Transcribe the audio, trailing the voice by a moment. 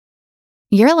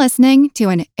You're listening to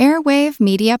an Airwave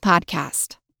Media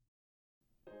Podcast.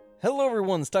 Hello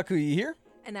everyone, Takuya here.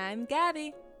 And I'm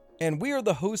Gabby. And we are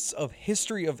the hosts of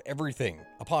History of Everything,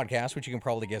 a podcast which you can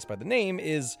probably guess by the name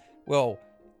is, well,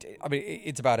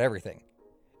 it's about everything.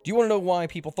 Do you want to know why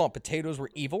people thought potatoes were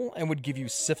evil and would give you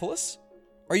syphilis?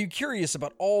 Are you curious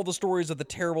about all the stories of the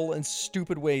terrible and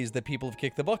stupid ways that people have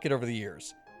kicked the bucket over the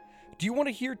years? Do you want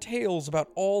to hear tales about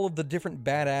all of the different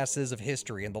badasses of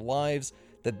history and the lives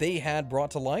that they had brought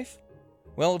to life?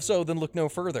 Well, if so, then look no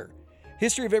further.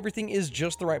 History of Everything is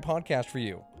just the right podcast for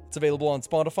you. It's available on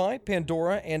Spotify,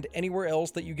 Pandora, and anywhere else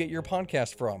that you get your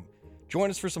podcast from. Join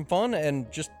us for some fun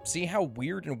and just see how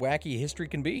weird and wacky history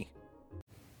can be.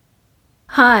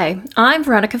 Hi, I'm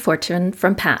Veronica Fortune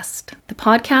from Past, the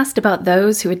podcast about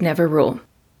those who would never rule.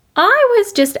 I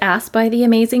was just asked by the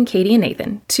amazing Katie and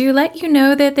Nathan to let you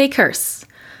know that they curse.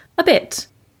 A bit.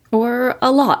 Or a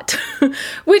lot.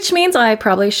 Which means I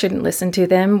probably shouldn't listen to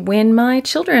them when my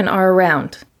children are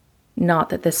around. Not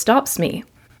that this stops me.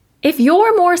 If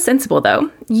you're more sensible,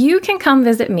 though, you can come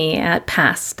visit me at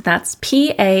Past, that's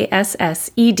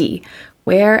P-A-S-S-E-D,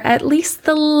 where at least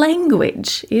the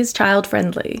language is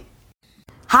child-friendly.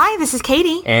 Hi, this is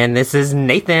Katie. And this is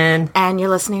Nathan. And you're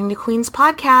listening to Queen's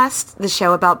Podcast, the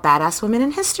show about badass women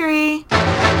in history.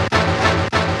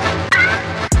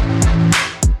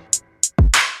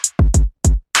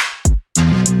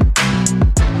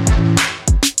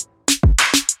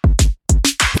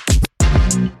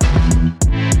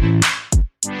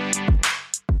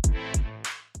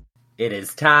 It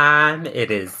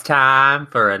is time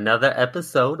for another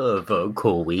episode of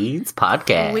Queen's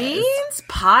Podcast. Queen's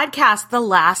Podcast, the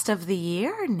last of the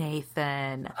year,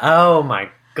 Nathan. Oh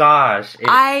my gosh.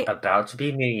 It's about to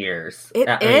be New Year's. It's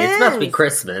about to be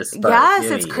Christmas. But yes,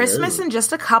 it's Christmas in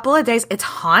just a couple of days. It's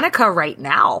Hanukkah right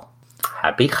now.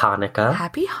 Happy Hanukkah.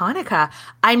 Happy Hanukkah.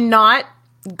 I'm not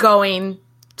going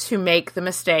to make the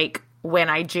mistake when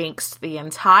I jinxed the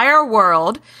entire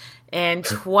world. In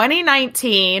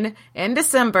 2019, in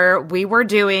December, we were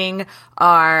doing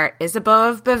our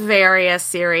Isabeau of Bavaria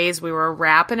series. We were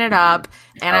wrapping it up,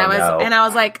 and I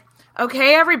was like,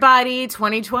 "Okay, everybody,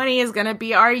 2020 is gonna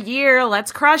be our year.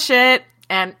 Let's crush it."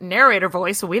 And narrator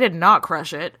voice, we did not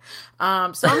crush it. So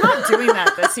I'm not doing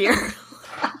that this year.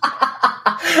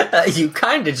 You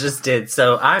kind of just did.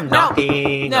 So I'm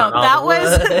knocking. No, that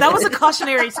was a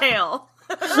cautionary tale.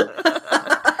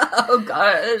 Oh,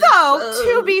 gosh. So,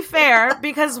 to be fair,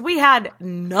 because we had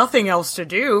nothing else to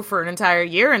do for an entire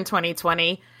year in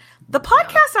 2020, the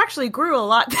podcast actually grew a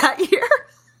lot that year.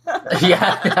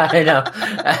 Yeah, I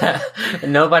know.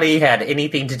 Nobody had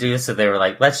anything to do, so they were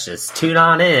like, let's just tune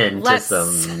on in to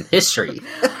some history.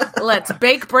 Let's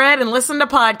bake bread and listen to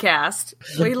podcasts.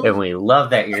 And we love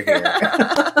that you're here.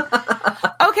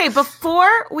 Okay,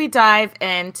 before we dive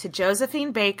into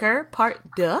Josephine Baker, part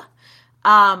 2,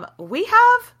 we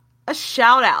have a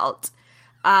shout out.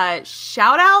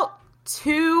 Shout out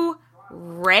to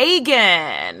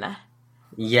Reagan.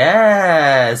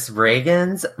 Yes,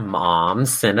 Reagan's mom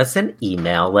sent us an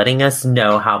email letting us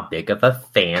know how big of a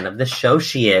fan of the show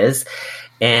she is.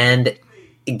 And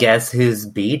guess whose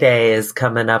B-Day is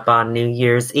coming up on New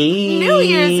Year's Eve? New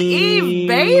Year's Eve,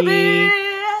 baby!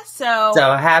 So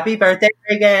happy birthday,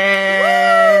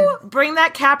 Reagan! Woo! Bring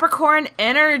that Capricorn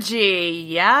energy.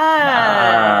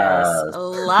 Yes.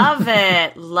 Love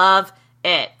it. Love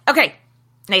it. Okay,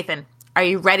 Nathan, are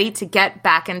you ready to get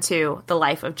back into the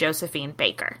life of Josephine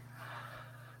Baker?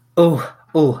 Oh,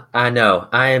 I know.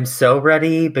 I am so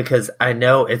ready because I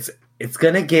know it's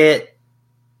going to get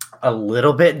a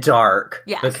little bit dark.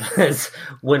 Yes. Because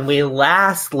when we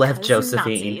last left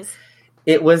Josephine, Nazis.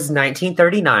 It was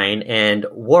 1939, and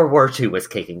World War II was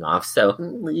kicking off, so a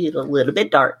little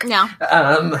bit dark. Yeah.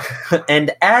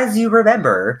 And as you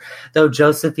remember, though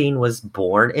Josephine was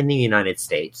born in the United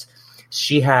States,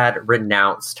 she had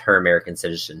renounced her American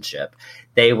citizenship.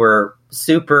 They were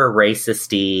super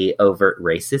racisty over...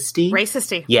 Racisty?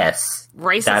 Racisty. Yes.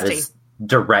 Racisty. That is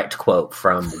direct quote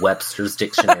from Webster's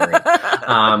Dictionary.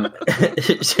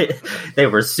 They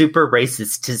were super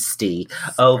racisty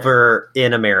over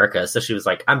in America. So she was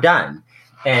like, I'm done.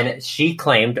 And she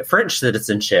claimed French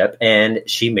citizenship, and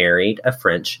she married a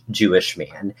French Jewish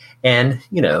man and,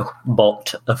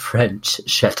 bought a French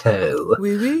chateau.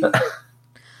 Oui, oui.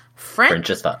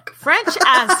 French as fuck. French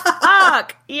as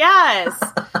fuck. Yes.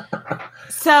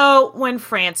 So when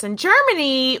France and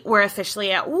Germany were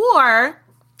officially at war,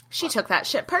 she took that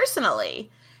shit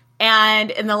personally. And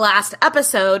in the last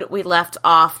episode, we left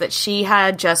off that she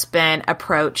had just been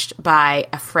approached by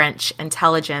the French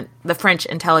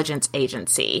intelligence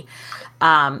agency.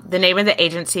 The name of the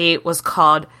agency was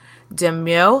called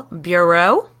Demieux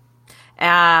Bureau.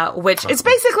 which is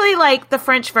basically like the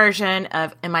French version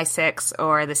of MI6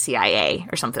 or the CIA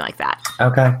or something like that.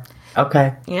 Okay.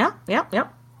 Yeah.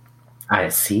 I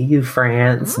see you,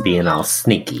 France, being all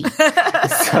sneaky.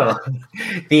 So,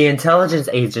 the intelligence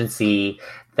agency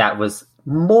that was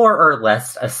more or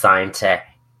less assigned to,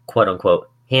 quote unquote,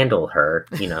 handle her,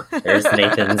 there's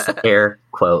Nathan's air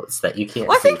quotes that you can't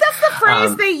see. I think that's the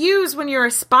phrase they use when you're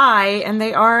a spy, and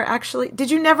they are actually...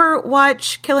 Did you never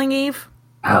watch Killing Eve?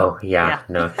 Oh, yeah.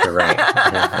 No, you're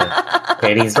right.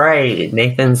 Katie's right.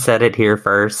 Nathan said it here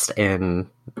first, and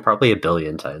probably a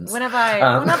billion times. When have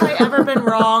I ever been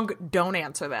wrong? Don't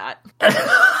answer that.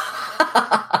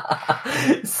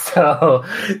 So,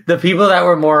 the people that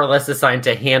were more or less assigned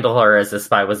to handle her as a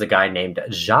spy was a guy named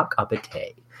Jacques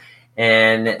Abaté.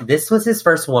 And this was his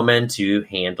first woman to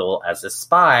handle as a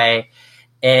spy.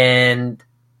 And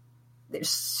they're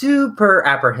super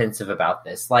apprehensive about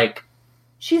this. Like,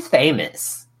 she's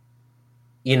famous.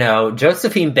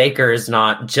 Josephine Baker is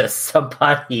not just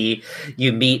somebody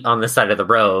you meet on the side of the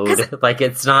road. Like,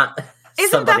 it's not...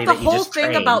 Isn't that the whole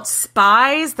thing about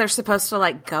spies? They're supposed to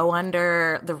like go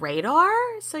under the radar.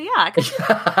 So yeah,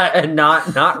 and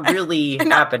not really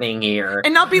happening here,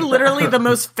 and not be literally the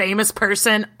most famous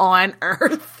person on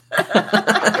Earth,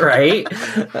 right?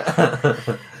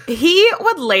 He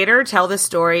would later tell the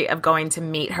story of going to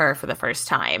meet her for the first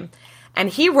time, and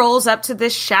he rolls up to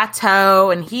this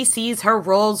chateau and he sees her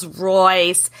Rolls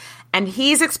Royce, and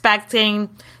he's expecting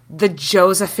the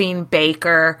Josephine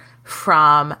Baker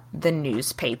from the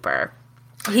newspaper.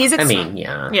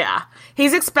 Yeah.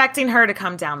 He's expecting her to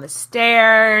come down the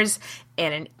stairs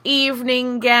in an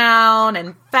evening gown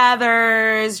and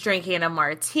feathers, drinking a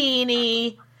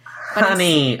martini. But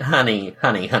honey,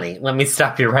 let me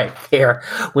stop you right there.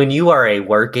 When you are a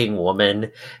working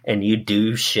woman and you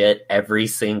do shit every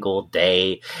single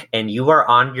day and you are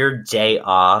on your day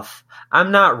off,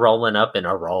 I'm not rolling up in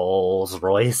a Rolls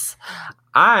Royce.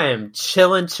 I'm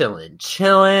chilling.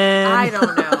 I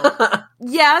don't know.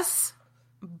 Yes,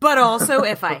 but also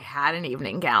if I had an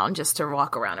evening gown just to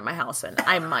walk around in my house in,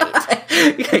 I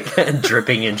might.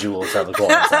 Dripping in jewels out of the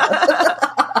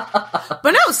closet.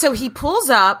 But no, so he pulls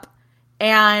up,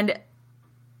 and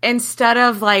instead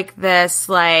of like this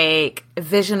like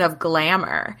vision of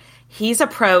glamour, he's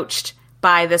approached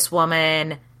by this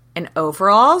woman in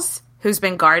overalls who's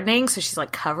been gardening, so she's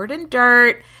like covered in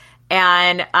dirt.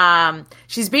 And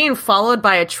she's being followed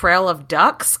by a trail of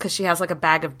ducks because she has like a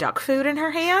bag of duck food in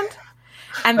her hand.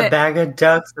 And a bag of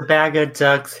ducks.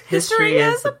 History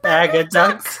is a bag of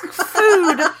ducks.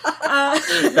 Food.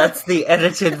 That's the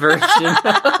edited version of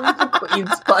the Queen's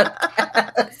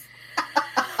podcast.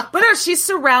 But no, she's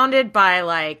surrounded by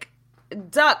like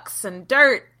ducks and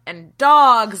dirt and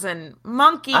dogs and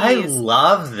monkeys. I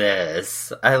love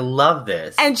this.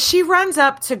 And she runs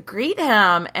up to greet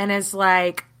him and is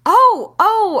like,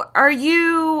 Oh, are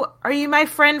you my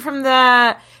friend from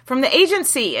the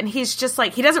agency? And he's just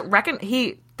like, he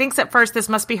thinks at first this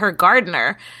must be her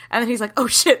gardener. And then he's like, oh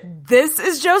shit, this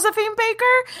is Josephine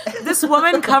Baker? This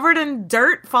woman covered in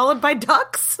dirt followed by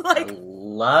ducks? Like, I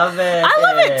love it. I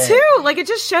love it too. Like, it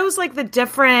just shows like the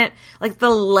different, like the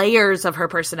layers of her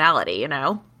personality,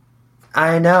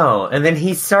 I know. And then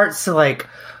he starts to like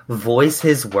voice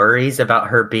his worries about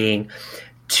her being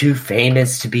too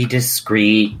famous to be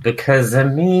discreet, because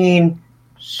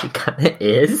she kind of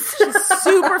is. She's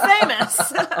super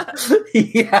famous.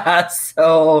 Yeah,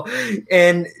 so,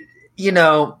 and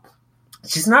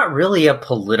she's not really a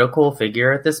political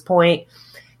figure at this point.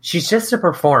 She's just a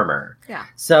performer. Yeah.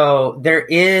 So there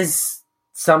is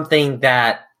something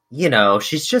that,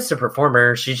 she's just a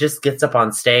performer. She just gets up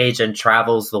on stage and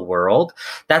travels the world.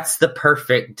 That's the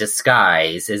perfect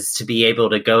disguise, is to be able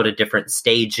to go to different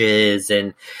stages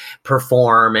and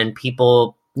perform, and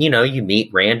people, you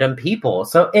meet random people.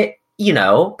 So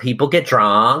people get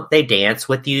drunk, they dance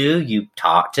with you, you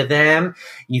talk to them,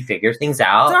 you figure things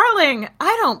out. Darling,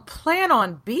 I don't plan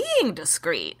on being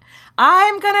discreet.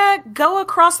 I'm going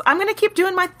to keep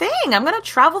doing my thing. I'm going to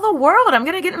travel the world. I'm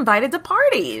going to get invited to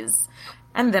parties.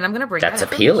 And then I'm going to bring that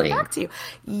appealing back to you.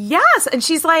 Yes. And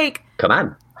she's like, come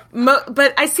on.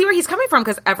 But I see where he's coming from,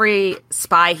 because every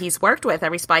spy he's worked with,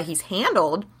 every spy he's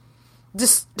handled,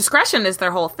 discretion is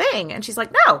their whole thing. And she's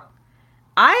like, no,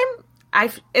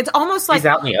 it's almost like he's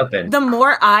out in the open. The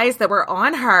more eyes that were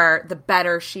on her, the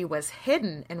better she was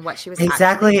hidden in what she was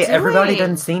exactly actually doing. Everybody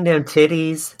done seen them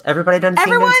titties.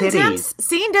 Everyone's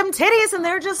seen them titties, and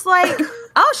they're just like,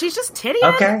 oh, she's just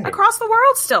tittying across the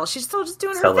world still. She's still just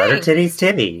doing her thing. So let her titties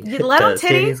titty. Let them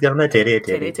titty. Titties gonna titty.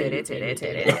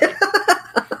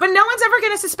 But no one's ever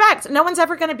going to suspect. No one's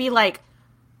ever going to be like,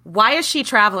 why is she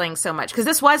traveling so much? Because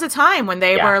this was a time when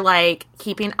they were like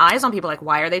keeping eyes on people. Like,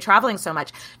 why are they traveling so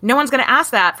much? No one's going to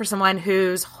ask that for someone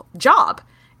whose job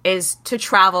is to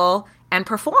travel and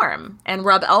perform and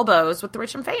rub elbows with the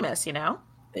rich and famous, you know?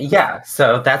 Yeah,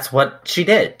 so that's what she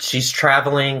did. She's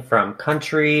traveling from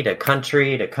country to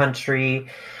country to country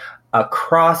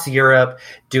across Europe,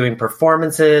 doing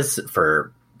performances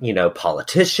for, you know,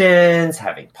 politicians,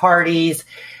 having parties.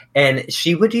 And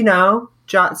she would, you know,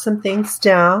 jot some things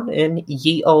down in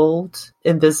ye old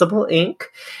invisible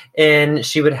ink. And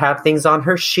she would have things on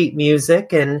her sheet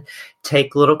music and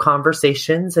take little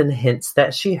conversations and hints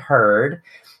that she heard.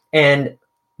 And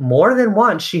more than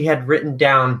once, she had written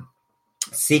down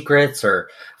secrets or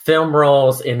film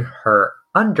roles in her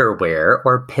underwear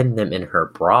or pinned them in her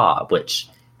bra, which,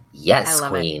 yes,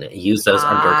 queen, use those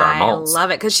undergarments. I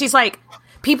love it. Because she's like,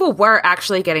 people were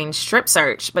actually getting strip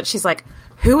searched, but she's like,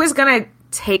 who is going to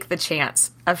take the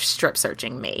chance of strip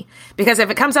searching me? Because if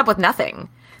it comes up with nothing,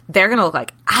 they're going to look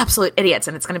like absolute idiots,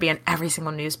 and it's going to be in every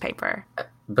single newspaper.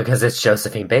 Because it's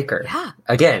Josephine Baker. Yeah.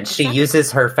 Again, she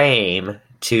uses her fame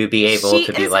to be able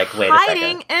to be like, wait a second. She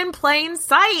is hiding in plain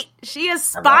sight. She is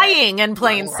spying in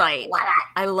plain sight.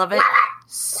 I love it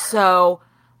so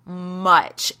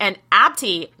much. And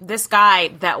Abti, this guy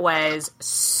that was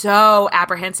so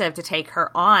apprehensive to take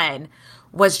her on,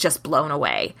 was just blown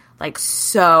away. Like,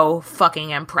 so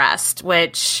fucking impressed,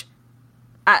 which,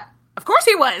 of course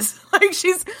he was. Like,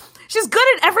 she's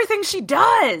good at everything she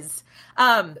does.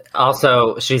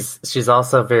 Also, she's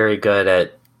also very good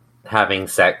at having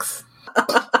sex.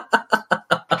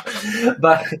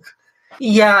 But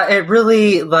yeah, it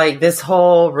really, like, this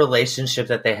whole relationship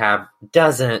that they have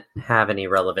doesn't have any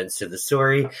relevance to the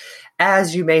story,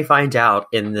 as you may find out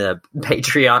in the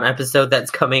Patreon episode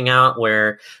that's coming out,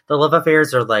 where the love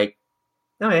affairs are like,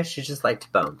 oh yeah, she just liked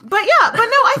to bone. But yeah, but no,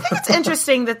 I think it's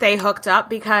interesting that they hooked up,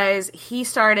 because he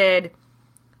started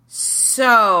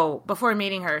before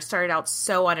meeting her, started out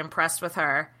so unimpressed with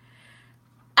her.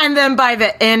 And then by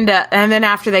the end, and then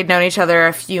after they'd known each other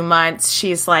a few months,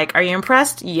 she's like, are you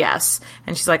impressed? Yes.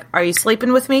 And she's like, are you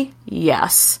sleeping with me?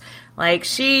 Yes. Like,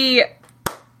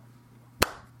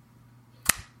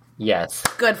 Yes.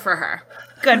 Good for her.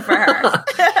 Good for her.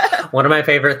 One of my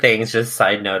favorite things, just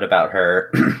side note about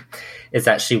her, is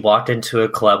that she walked into a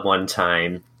club one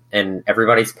time and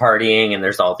everybody's partying and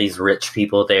there's all these rich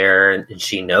people there, and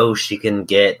she knows she can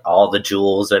get all the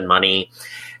jewels and money.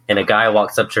 And a guy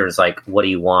walks up to her and is like, what do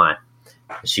you want?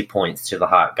 She points to the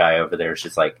hot guy over there.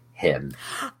 She's like, him.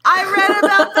 I read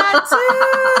about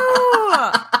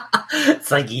that too.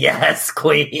 It's like, yes,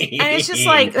 queen. And it's just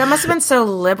like, that must have been so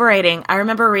liberating. I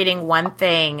remember reading one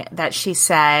thing that she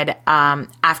said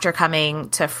after coming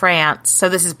to France. So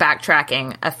this is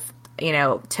backtracking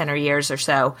 10 or years or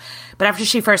so. But after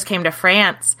she first came to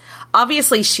France,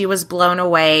 obviously she was blown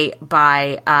away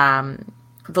by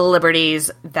the liberties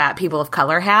that people of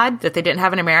color had that they didn't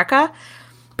have in America.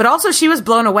 But also she was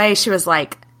blown away. She was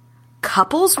like,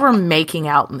 couples were making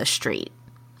out in the street.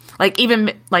 Like,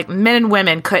 even like men and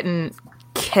women couldn't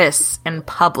kiss in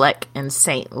public in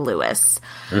St. Louis.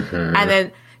 Mm-hmm. And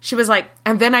then she was like,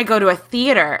 and then I go to a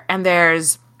theater and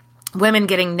there's women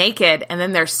getting naked, and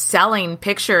then they're selling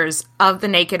pictures of the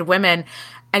naked women.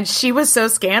 And she was so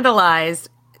scandalized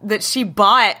that she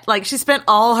spent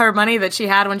all her money that she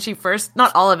had when she first,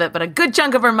 not all of it, but a good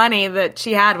chunk of her money that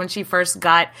she had when she first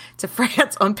got to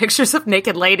France on pictures of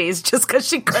naked ladies, just because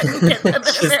she couldn't get them in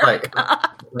She's America.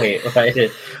 Like, wait, why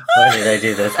did I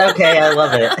do this? Okay, I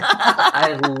love it.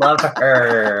 I love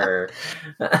her.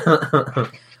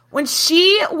 When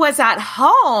she was at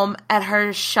home at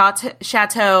her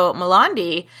Chateau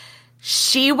Melandi,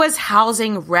 she was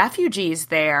housing refugees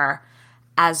there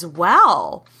as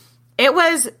well. It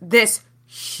was this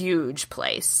huge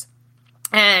place.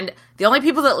 And the only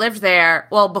people that lived there,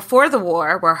 well, before the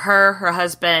war, were her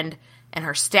husband, and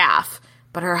her staff.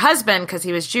 But her husband, because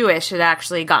he was Jewish, had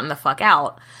actually gotten the fuck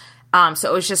out. So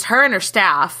it was just her and her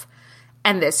staff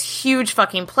and this huge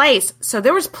fucking place. So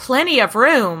there was plenty of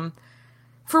room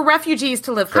for refugees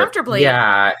to live comfortably.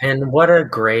 Yeah, and what a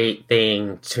great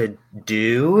thing to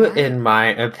do, in my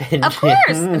opinion. Of course,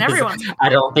 and everyone's. I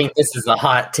don't think this is a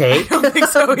hot take. I don't think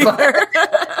so either.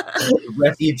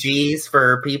 Refugees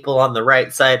for people on the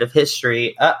right side of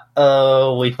history.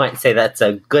 We might say that's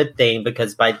a good thing,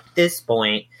 because by this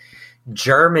point,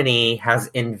 Germany has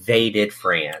invaded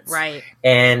France. Right.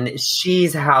 And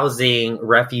she's housing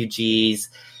refugees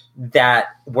that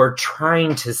were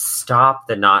trying to stop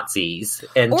the Nazis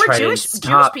and or try Jewish, to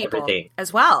stop Jewish people everything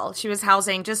as well. She was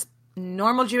housing just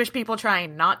normal Jewish people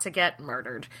trying not to get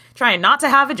murdered, trying not to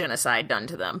have a genocide done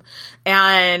to them.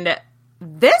 And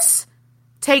this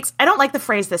takes, I don't like the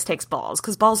phrase this takes balls,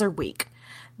 because balls are weak.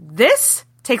 This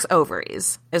takes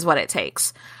ovaries, is what it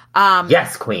takes.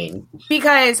 Yes, queen.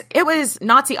 Because it was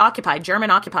Nazi occupied,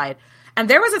 German occupied. And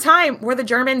there was a time where the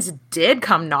Germans did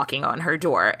come knocking on her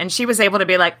door, and she was able to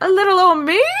be like, a little old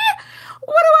me?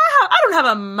 What do I have? I don't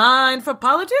have a mind for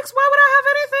politics. Why would I have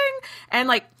anything? And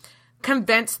like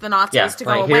convince the Nazis to go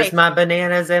like, away. Here's my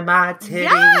bananas and my titties.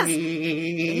 Yes!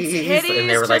 Titties and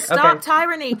they were to like, stop okay.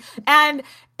 tyranny. And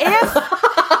if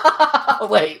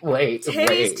wait.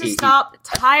 titties to stop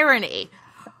tyranny.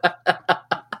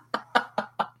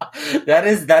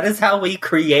 That is how we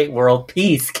create world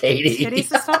peace, Katie. Titties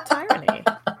to stop tyranny.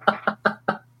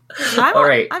 All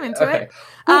right. I'm into okay. it.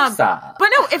 But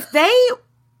no,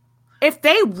 if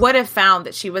they would have found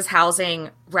that she was housing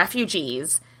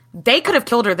refugees, they could have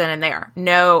killed her then and there.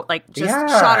 No, like just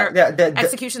shot her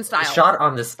execution style. Shot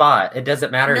on the spot. It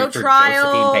doesn't matter No if you're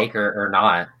trial. Josephine Baker or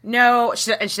not. No,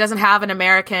 and she doesn't have an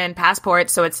American passport,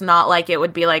 so it's not like it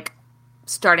would be like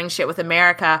starting shit with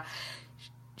America.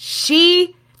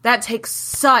 That takes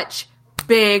such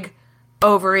big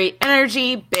ovary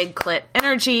energy, big clit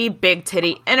energy, big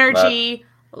titty energy.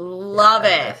 Love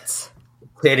it.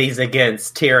 Titties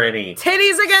against tyranny.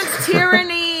 Titties against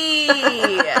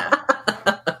tyranny.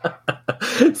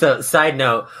 So, side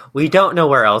note, we don't know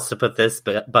where else to put this,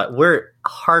 but we're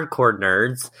hardcore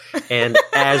nerds, and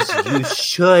as you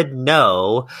should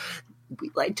know, we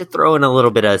like to throw in a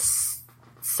little bit of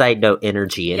side note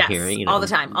energy in here. You know? all the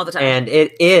time. And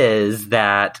it is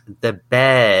that the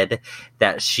bed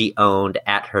that she owned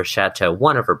at her chateau,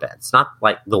 one of her beds, not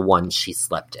like the one she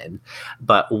slept in,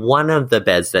 but one of the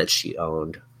beds that she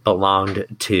owned belonged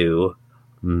to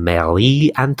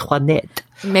Marie Antoinette.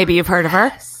 Maybe you've heard of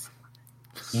her.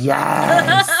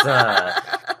 Yes.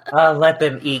 Let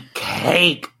them eat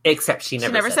cake. Except she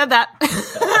never said that.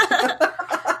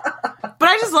 But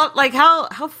I just love, like,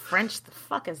 how French the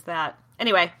fuck is that?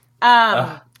 Anyway,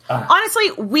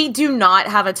 honestly, we do not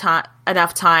have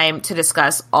enough time to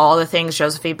discuss all the things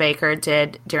Josephine Baker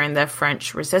did during the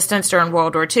French Resistance during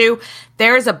World War II.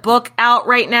 There is a book out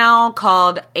right now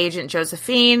called Agent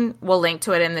Josephine. We'll link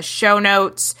to it in the show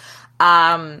notes.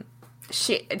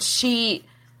 She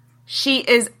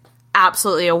is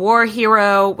absolutely a war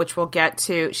hero, which we'll get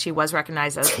to. She was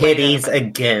recognized as Titties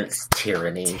against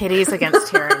tyranny. Titties against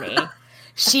tyranny.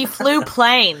 She flew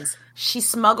planes. She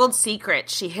smuggled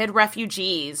secrets. She hid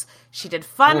refugees. She did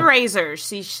fundraisers.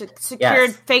 She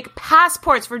secured fake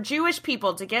passports for Jewish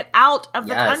people to get out of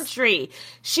the country.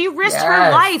 She risked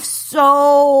her life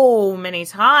so many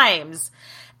times.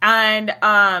 And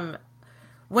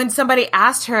when somebody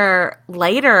asked her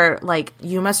later, like,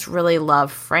 you must really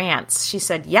love France, she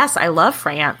said, yes, I love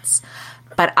France,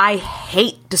 but I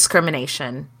hate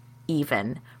discrimination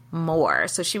even more.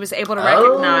 So she was able to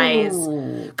recognize,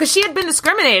 because she had been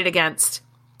discriminated against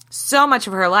so much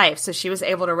of her life, so she was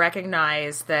able to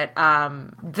recognize that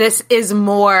this is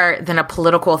more than a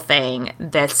political thing.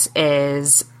 This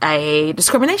is a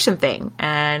discrimination thing,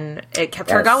 and it kept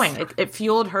her going. It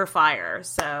fueled her fire.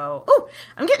 So,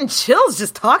 I'm getting chills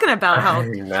just talking about how.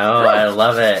 I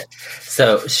love it.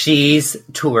 So she's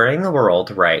touring the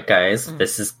world, right, guys? Mm-hmm.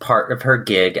 This is part of her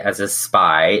gig as a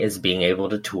spy, is being able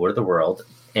to tour the world,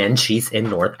 and she's in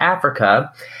North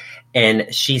Africa.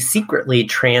 And she's secretly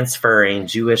transferring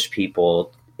Jewish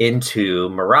people into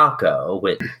Morocco.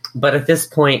 But at this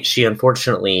point, she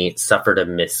unfortunately suffered a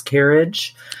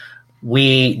miscarriage.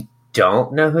 We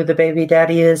don't know who the baby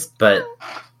daddy is, but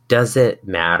does it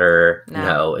matter?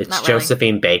 No, it's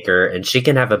Josephine Baker, and she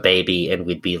can have a baby, and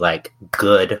we'd be like,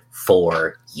 good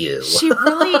for you. She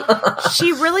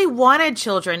really wanted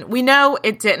children. We know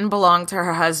it didn't belong to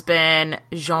her husband,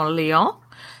 Jean Leon.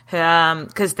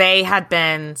 Because they had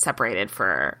been separated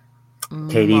for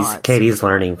months. Katie's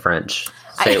learning French.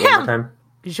 Say it one more time.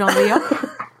 Jean-Léon.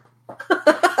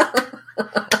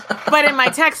 But in my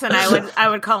Texan, I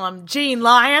would call him Jean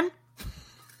Lion.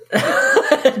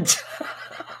 But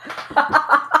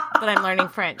I'm learning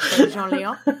French. So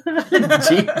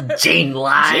Jean-Léon. Jean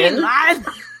Lion. Jean Lion.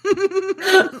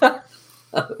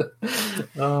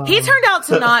 He turned out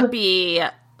to not be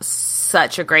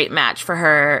such a great match for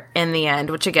her in the end,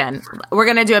 which again, we're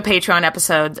going to do a Patreon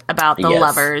episode about the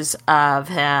lovers of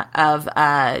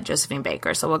Josephine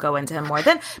Baker, so we'll go into him more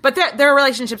then. But their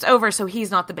relationship's over, so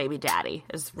he's not the baby daddy,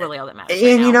 is really all that matters.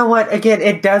 And you know what? Again,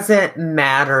 it doesn't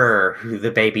matter who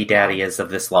the baby daddy is of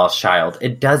this lost child.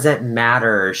 It doesn't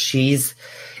matter. She's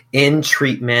in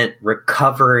treatment,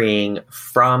 recovering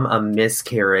from a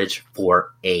miscarriage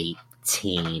for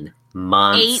 18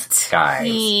 months, guys.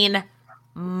 18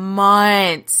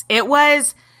 months. It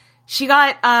was, she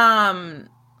got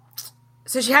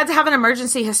So she had to have an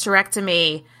emergency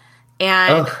hysterectomy,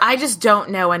 and I just don't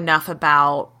know enough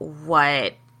about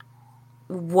what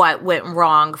went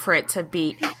wrong for it to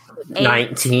be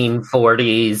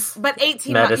 1940s. But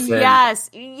 18 medicine.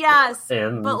 Yes.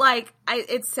 And but like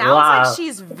it sounds like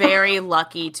she's very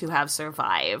lucky to have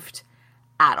survived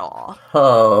at all.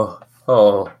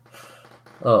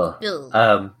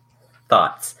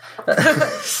 Thoughts.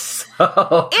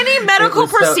 Any medical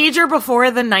procedure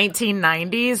before the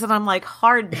 1990s, and I'm like,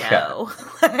 hard no.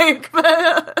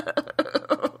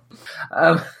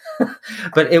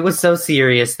 But it was so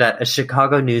serious that a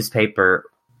Chicago newspaper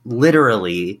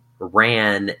literally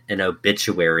ran an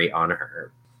obituary on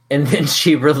her. And then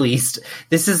she released,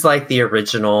 this is like the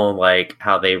original, like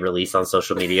how they release on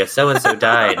social media, so-and-so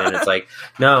died. And it's like,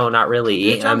 no, not really.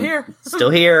 Bitch, I'm here. Still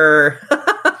here.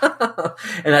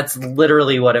 And that's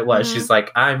literally what it was. She's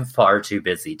like, I'm far too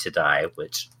busy to die,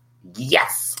 which,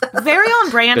 yes. Very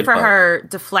on brand Good for point. her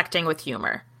deflecting with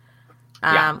humor.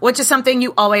 Which is something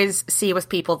you always see with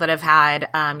people that have had,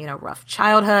 rough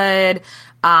childhood,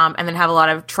 and then have a lot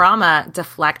of trauma.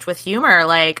 Deflect with humor.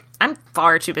 Like, I'm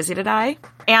far too busy to die.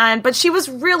 But she was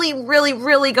really, really,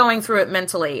 really going through it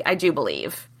mentally, I do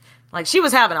believe. Like, she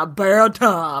was having a bad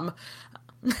time.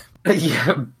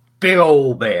 Yeah, big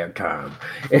old bad time.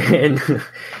 And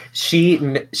she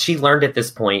learned at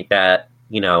this point that,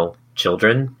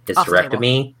 children,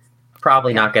 hysterectomy,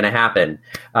 probably not going to happen.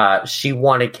 She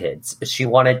wanted kids. She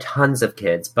wanted tons of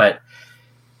kids. But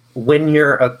when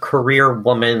you're a career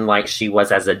woman like she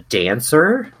was as a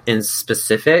dancer in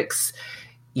specifics,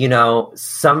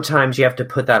 sometimes you have to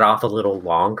put that off a little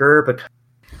longer.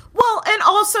 Well, and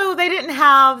also they didn't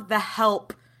have the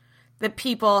help that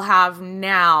people have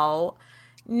now.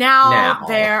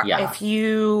 If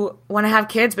you want to have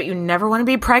kids, but you never want to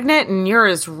be pregnant and you're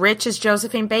as rich as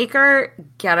Josephine Baker,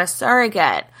 get a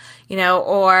surrogate.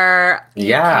 Or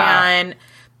you can,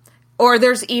 or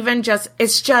there's even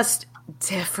it's just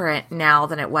different now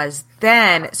than it was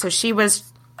then. So she was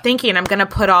thinking, I'm going to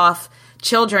put off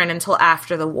children until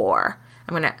after the war.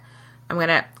 I'm going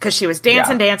to, because she was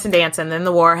dancing. Then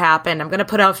the war happened. I'm going to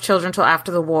put off children until after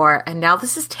the war. And now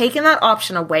this is taking that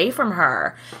option away from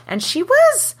her. And she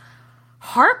was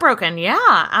heartbroken.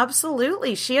 Yeah,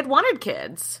 absolutely. She had wanted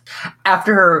kids.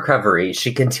 After her recovery,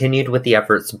 she continued with the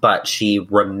efforts, but she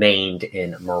remained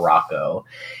in Morocco.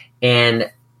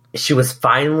 And she was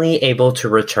finally able to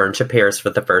return to Paris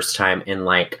for the first time in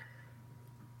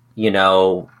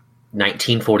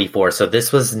 1944. So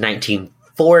this was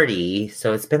 1940.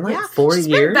 So it's been 4 years. She's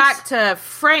been back to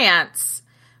France,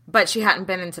 but she hadn't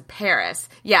been into Paris.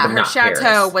 Yeah, But her not chateau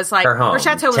Paris. was Her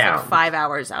chateau was hometown. 5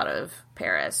 hours out of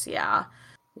Paris. Yeah.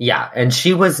 Yeah, and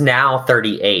she was now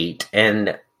 38,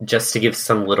 and just to give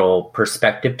some little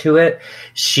perspective to it,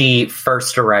 she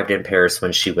first arrived in Paris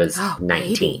when she was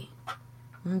 19.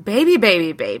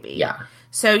 Baby. Yeah.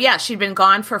 So, she'd been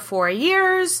gone for 4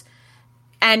 years,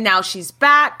 and now she's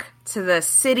back to the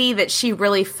city that she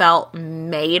really felt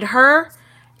made her,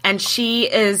 and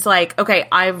she is like, okay,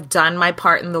 I've done my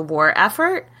part in the war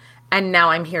effort, and now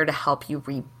I'm here to help you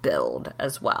rebuild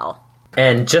as well.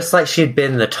 And just like she'd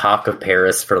been the talk of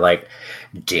Paris for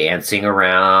dancing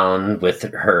around with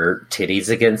her titties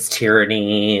against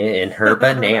tyranny in her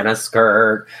banana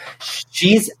skirt,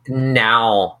 she's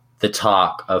now the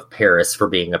talk of Paris for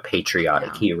being a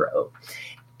patriotic hero.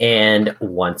 And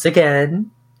once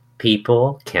again,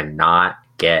 people cannot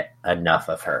get enough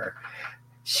of her.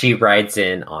 She rides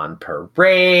in on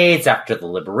parades after the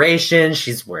liberation.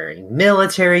 She's wearing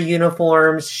military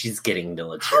uniforms. She's getting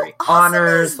military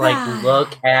honors.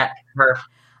 Look at her.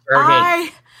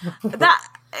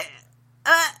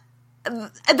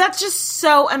 That's just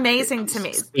so amazing to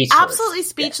me. Speechless. Absolutely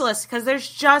speechless, because there's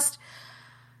just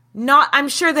not. I'm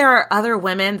sure there are other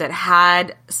women that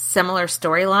had similar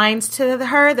storylines to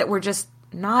her that we're just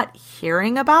not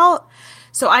hearing about.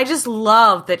 So I just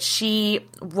love that she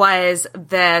was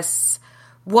this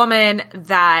woman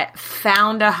that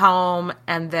found a home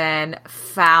and then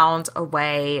found a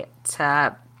way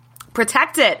to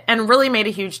protect it and really made a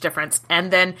huge difference. And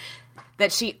then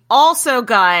that she also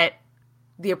got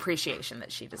the appreciation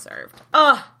that she deserved.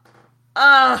 Love.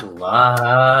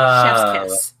 Chef's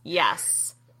kiss.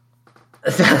 Yes.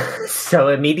 So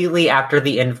immediately after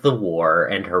the end of the war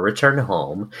and her return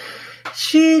home,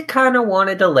 she kind of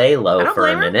wanted to lay low for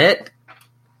a minute.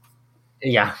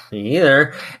 Yeah, me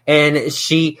either. And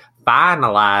she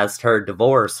finalized her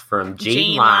divorce from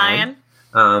Jean Lyon.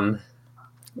 Jean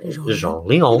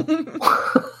Leon.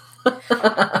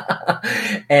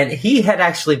 And he had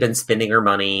actually been spending her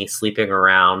money, sleeping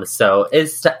around. So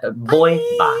it's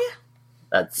bye.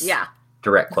 That's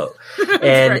direct quote.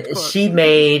 And Direct quote. she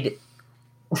made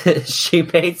she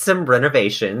made some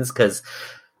renovations because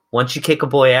once you kick a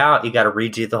boy out, you got to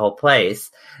redo the whole place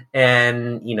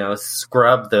and,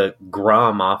 scrub the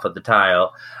grum off of the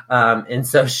tile. And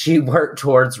so she worked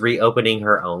towards reopening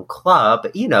her own club,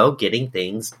 getting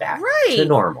things back to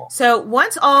normal. So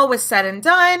once all was said and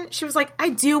done, she was like, I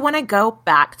do want to go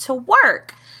back to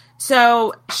work.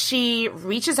 So she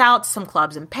reaches out to some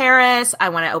clubs in Paris. I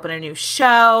want to open a new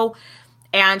show.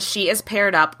 And she is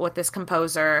paired up with this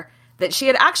composer that she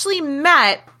had actually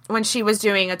met when she was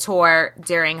doing a tour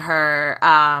during her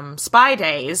spy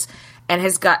days. And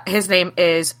his name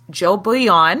is Joe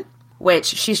Bouillon, which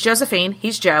she's Josephine.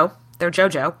 He's Joe. They're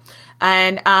JoJo.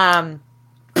 And I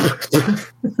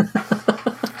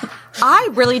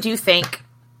really do think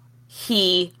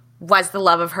he was the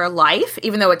love of her life,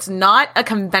 even though it's not a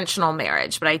conventional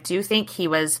marriage. But I do think he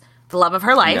was the love of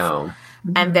her life. No.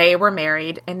 And they were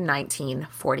married in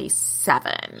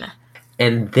 1947.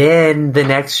 And then the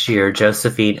next year,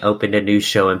 Josephine opened a new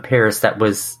show in Paris that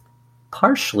was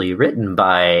partially written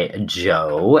by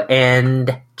Joe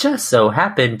and just so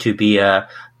happened to be a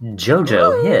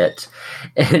JoJo hit.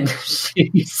 And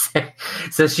she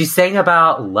sang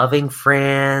about loving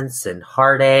France and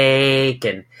heartache,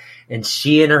 and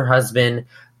she and her husband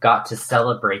got to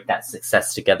celebrate that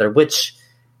success together, which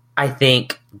I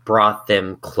think brought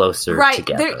them closer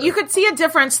together. You could see a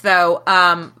difference, though.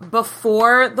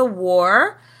 Before the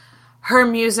war, her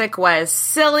music was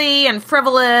silly and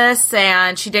frivolous,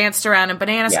 and she danced around in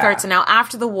banana skirts. And now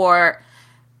after the war,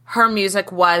 her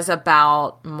music was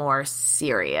about more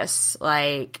serious.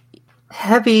 Like,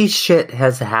 heavy shit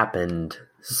has happened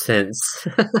since.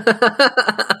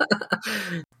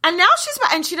 And now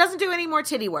she doesn't do any more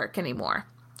titty work anymore.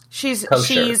 She's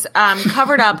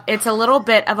covered up. It's a little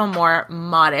bit of a more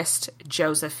modest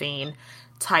Josephine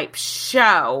type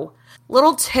show.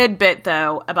 Little tidbit,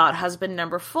 though, about husband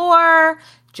number 4,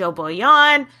 Joe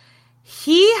Bouillon.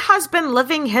 He has been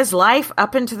living his life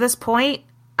up until this point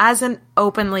as an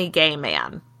openly gay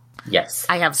man. Yes.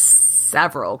 I have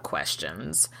several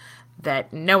questions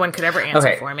that no one could ever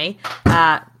answer for me.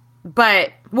 But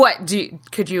what?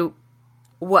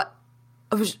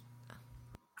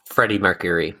 Freddie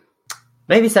Mercury.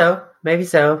 Maybe so.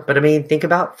 But I mean, think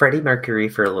about Freddie Mercury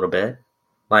for a little bit.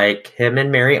 Like, him and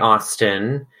Mary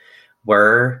Austin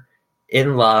were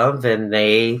in love, and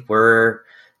they were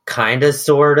kind of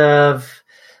sort of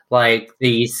like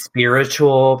the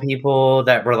spiritual people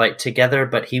that were like together,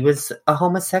 but he was a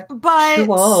homosexual. But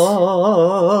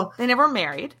they never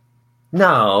married.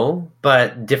 No,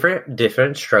 but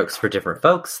different strokes for different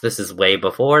folks. This is way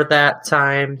before that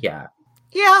time. Yeah.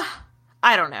 Yeah.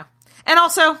 I don't know. And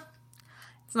also,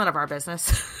 it's none of our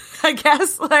business, I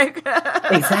guess. Like,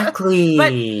 exactly.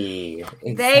 But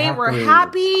they were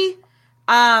happy.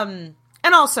 And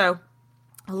also,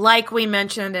 like we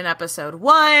mentioned in episode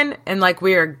 1, and like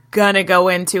we are gonna go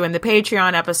into in the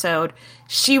Patreon episode,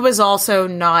 she was also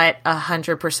not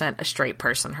 100% a straight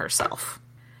person herself.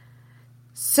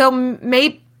 So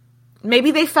maybe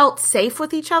they felt safe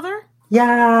with each other.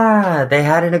 Yeah, they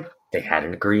had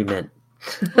an agreement.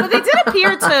 But they did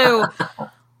appear to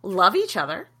love each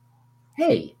other.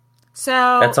 Hey.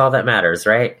 So that's all that matters,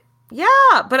 right?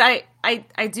 Yeah, but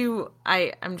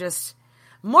I'm just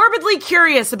morbidly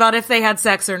curious about if they had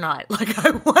sex or not. Like, I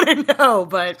want to know,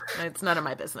 but it's none of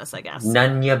my business, I guess.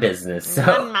 None your business.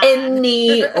 So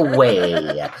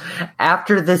anyway,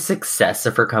 after the success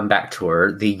of her comeback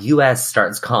tour, the U.S.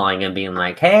 starts calling and being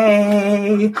like,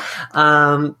 hey,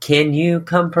 can you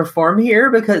come perform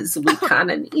here? Because we kind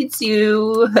of need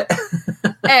you.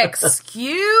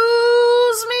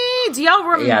 Excuse me? Do y'all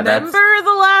remember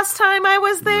the last time I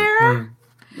was there?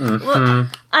 Mm-hmm. Look,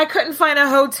 I couldn't find a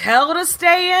hotel to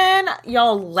stay in.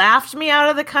 Y'all laughed me out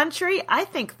of the country. I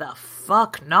think the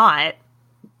fuck not.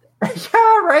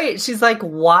 Yeah, right. She's like,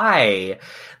 why?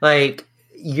 Like,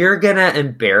 you're gonna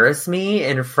embarrass me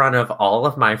in front of all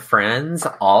of my friends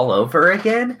all over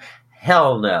again?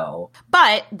 Hell no.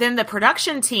 But then the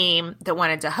production team that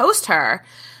wanted to host her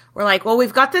were like, well,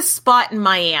 we've got this spot in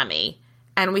Miami,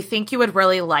 and we think you would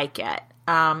really like it.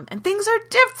 And things are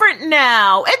different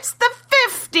now. It's the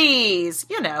 50s.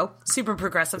 You know, super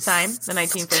progressive time, the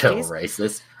 1950s. Still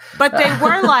racist. But they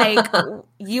were like,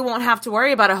 you won't have to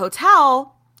worry about a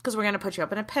hotel because we're going to put you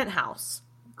up in a penthouse.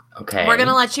 Okay. We're going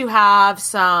to let you have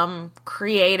some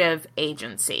creative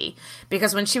agency.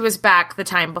 Because when she was back the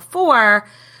time before,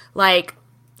 like,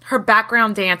 her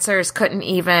background dancers couldn't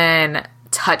even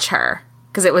touch her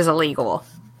because it was illegal.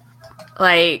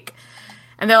 Like,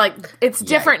 and they're like, it's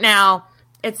different now.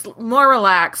 It's more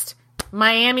relaxed.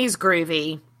 Miami's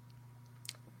groovy.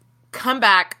 Come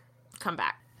back.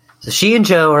 So she and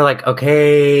Joe are like,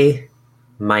 okay,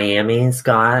 Miami's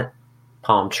got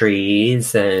palm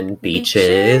trees and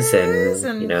beaches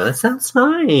and that sounds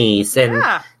nice. And,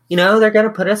 they're going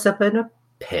to put us up in a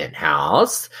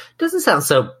penthouse. Doesn't sound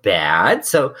so bad.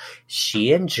 So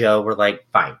she and Joe were like,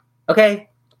 fine. Okay.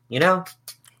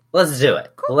 Let's do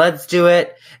it. Cool. Let's do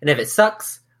it. And if it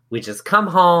sucks, we just come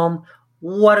home.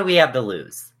 What do we have to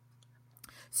lose?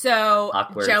 So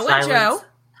Awkward Joe silence.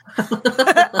 and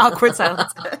Joe. Awkward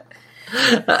silence.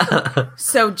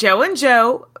 So Joe and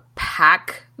Joe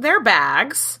pack their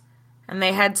bags and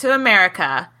they head to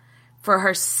America for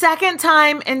her second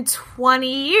time in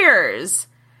 20 years.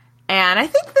 And I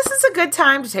think this is a good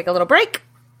time to take a little break,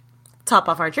 top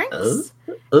off our drinks,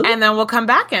 and then we'll come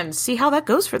back and see how that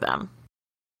goes for them.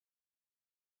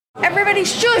 Everybody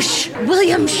shush!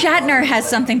 William Shatner has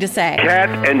something to say. Cat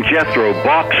and Jethro,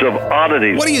 box of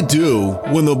oddities. What do you do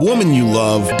when the woman you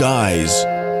love dies?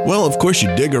 Well, of course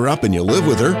you dig her up and you live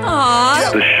with her.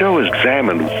 Aww. The show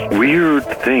examines weird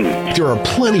things. There are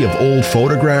plenty of old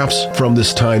photographs from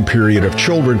this time period of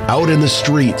children out in the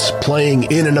streets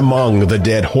playing in and among the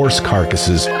dead horse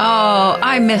carcasses. Oh,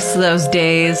 I miss those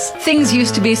days. Things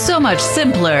used to be so much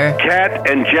simpler. Cat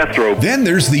and Jethro. Then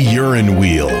there's the urine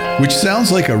wheel, which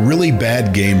sounds like a really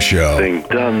bad game show. Thing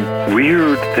done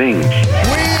weird things.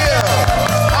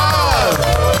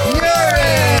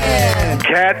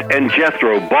 Cat and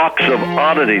Jethro, box of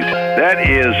oddities. That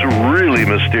is really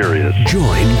mysterious.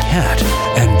 Join Cat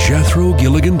and Jethro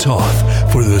Gilligan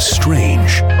Toth for the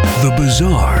strange, the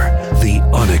bizarre, the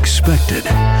unexpected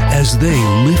as they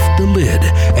lift the lid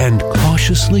and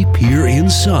cautiously peer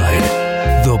inside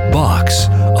the Box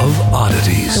of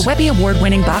Oddities. The Webby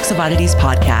Award-winning Box of Oddities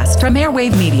podcast from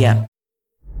Airwave Media.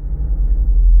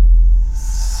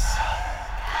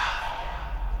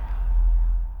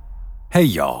 Hey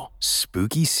y'all,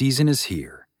 spooky season is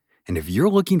here, and if you're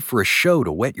looking for a show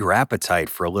to whet your appetite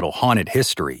for a little haunted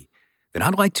history, then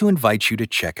I'd like to invite you to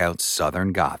check out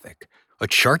Southern Gothic, a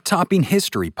chart-topping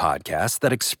history podcast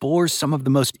that explores some of the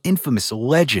most infamous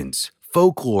legends,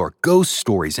 folklore, ghost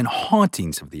stories, and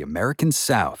hauntings of the American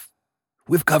South.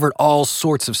 We've covered all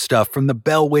sorts of stuff from the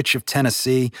Bell Witch of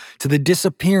Tennessee to the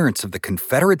disappearance of the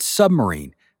Confederate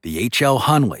submarine, the H.L.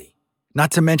 Hunley.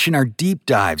 Not to mention our deep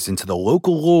dives into the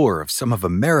local lore of some of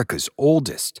America's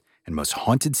oldest and most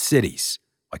haunted cities,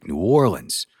 like New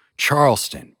Orleans,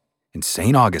 Charleston, and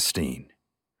St. Augustine.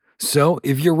 So,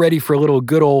 if you're ready for a little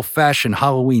good old-fashioned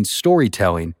Halloween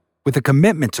storytelling with a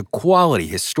commitment to quality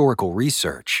historical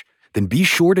research, then be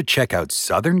sure to check out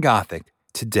Southern Gothic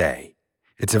today.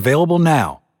 It's available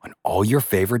now on all your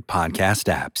favorite podcast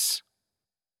apps.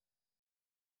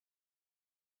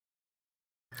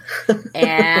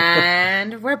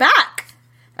 And we're back.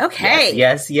 Okay.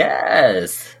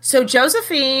 Yes. So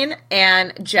Josephine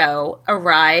and Joe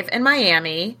arrive in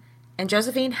Miami, and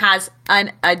Josephine has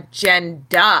an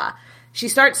agenda. She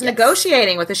starts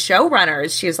negotiating with the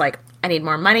showrunners. She's like, I need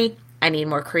more money. I need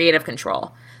more creative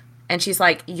control. And she's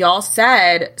like, y'all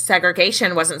said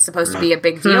segregation wasn't supposed to be a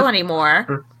big deal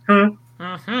anymore.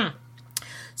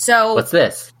 So what's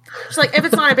this? She's like, if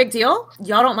it's not a big deal,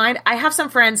 y'all don't mind. I have some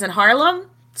friends in Harlem,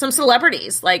 some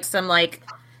celebrities, like some like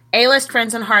A-list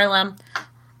friends in Harlem.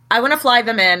 I want to fly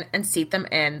them in and seat them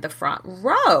in the front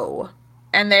row.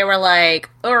 And they were like,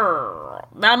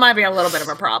 that might be a little bit of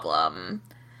a problem.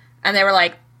 And they were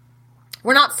like,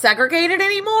 we're not segregated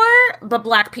anymore, but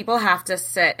black people have to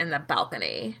sit in the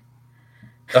balcony.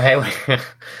 Okay, wait.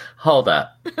 Hold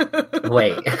up.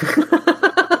 Wait.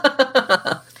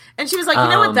 And she was like, you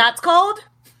know what that's called?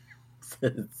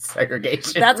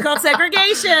 Segregation. That's called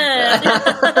segregation.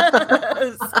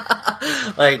 Yes.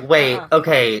 Like, wait,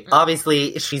 okay,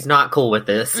 obviously she's not cool with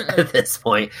this at this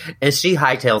point, and she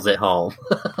hightails it home.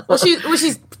 She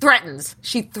threatens.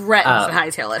 She threatens to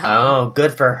hightail it home. Oh,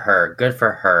 good for her. Good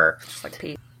for her. Just like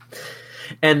Pete.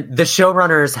 And the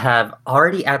showrunners have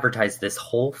already advertised this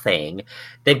whole thing.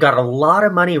 They've got a lot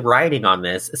of money riding on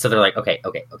this, so they're like, okay.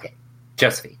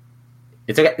 Josephine.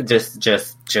 It's okay. Just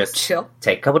chill.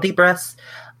 Take a couple deep breaths.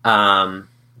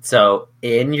 So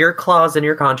in your clause in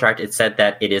your contract, it said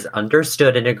that it is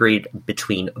understood and agreed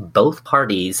between both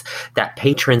parties that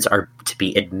patrons are to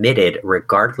be admitted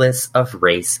regardless of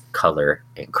race, color,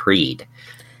 and creed.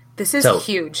 This is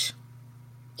huge.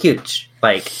 Huge.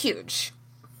 Like, huge.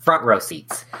 Front row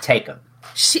seats. Take them.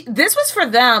 This was for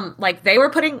them. Like, they were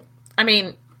doing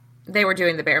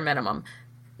the bare minimum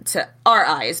to our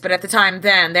eyes, but at the time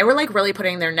then, they were like really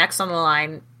putting their necks on the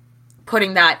line,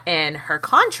 putting that in her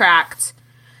contract.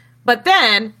 But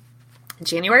then,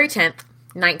 January 10th,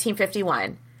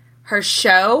 1951, her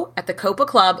show at the Copa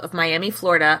Club of Miami,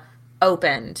 Florida,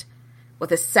 opened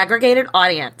with a segregated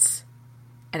audience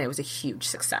and it was a huge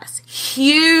success.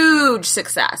 Huge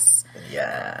success.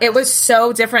 Yeah. It was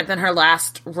so different than her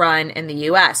last run in the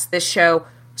U.S. This show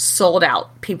sold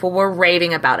out. People were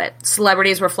raving about it.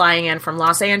 Celebrities were flying in from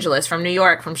Los Angeles, from New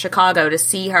York, from Chicago to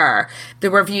see her.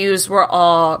 The reviews were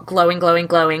all glowing, glowing,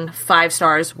 glowing. 5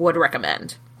 stars, would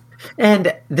recommend.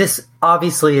 And this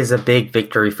obviously is a big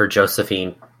victory for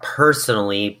Josephine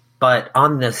personally, but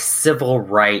on the civil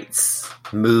rights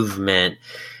movement,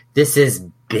 this is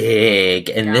big.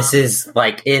 And this is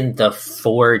like in the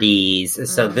 40s.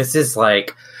 So this is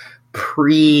like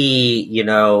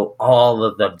all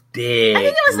of the big, I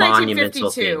think it was monumental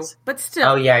 1952, things. but still.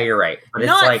 Oh yeah, you're right. But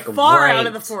not it's like far out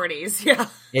of the 40s. Yeah.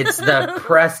 It's the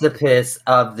precipice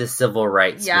of the civil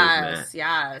rights movement.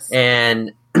 Yes.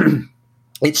 And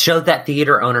it showed that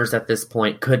theater owners at this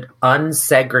point could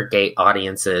unsegregate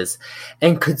audiences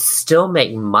and could still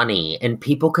make money, and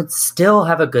people could still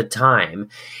have a good time.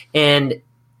 And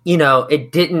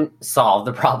it didn't solve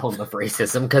the problem of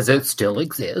racism because it still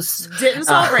exists. Didn't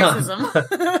solve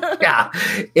racism. Yeah.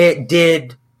 It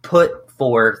did put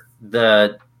forth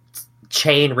the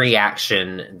chain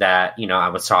reaction that, I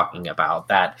was talking about.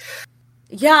 That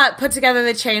Yeah, put together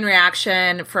the chain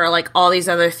reaction for like all these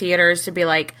other theaters to be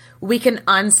like, we can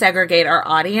unsegregate our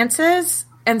audiences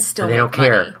and still they make don't money.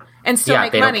 care. And still Yeah,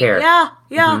 make they don't money. care. Yeah.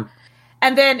 Mhm.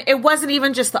 And then it wasn't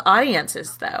even just the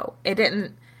audiences though.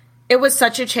 It was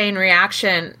such a chain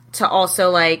reaction to also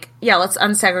like, let's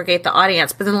unsegregate the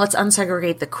audience, but then let's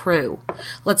unsegregate the crew.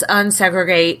 Let's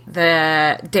unsegregate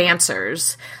the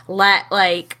dancers.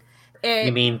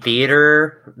 You mean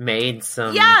theater made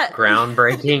some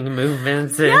groundbreaking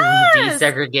movements in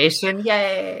desegregation?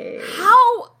 Yay!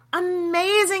 How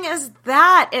amazing is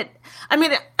that?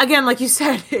 Again, like you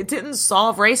said, it didn't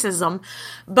solve racism,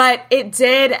 but it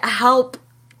did help,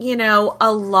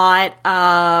 a lot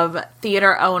of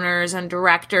theater owners and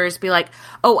directors be like,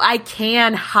 oh, I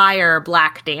can hire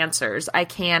Black dancers. I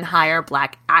can hire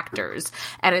Black actors.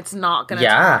 And it's not going to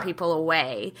turn people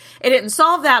away. It didn't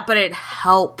solve that, but it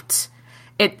helped.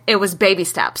 It was baby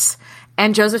steps.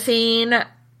 And Josephine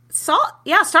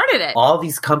started it. All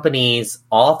these companies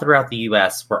all throughout the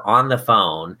U.S. were on the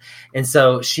phone. And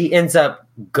so she ends up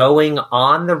going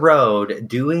on the road,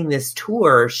 doing this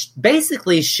tour,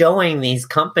 basically showing these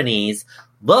companies,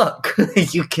 look,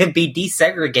 you can be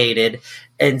desegregated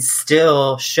and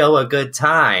still show a good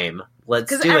time.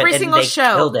 Let's do it. Because every single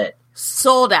show killed it.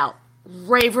 Sold out.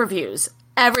 Rave reviews.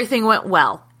 Everything went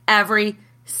well. Every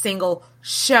single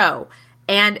show.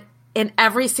 And in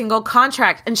every single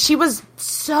contract. And she was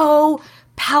so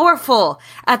powerful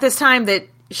at this time that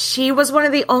she was one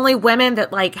of the only women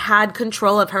that had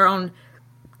control of her own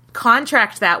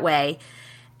contract that way.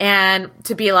 And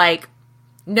to be like,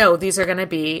 no, these are going to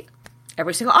be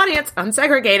every single audience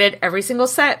unsegregated, every single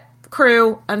set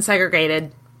crew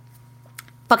unsegregated.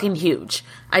 Fucking huge.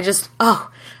 I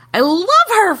love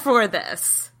her for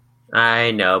this.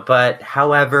 I know, but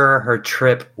however, her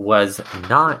trip was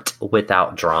not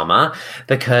without drama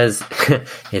because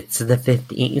it's the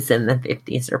 50s and the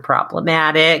 50s are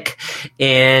problematic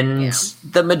and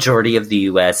the majority of the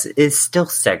U.S. is still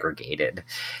segregated.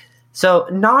 So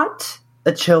not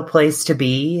a chill place to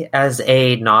be as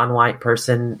a non-white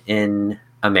person in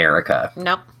America.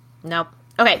 Nope.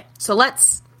 Okay, so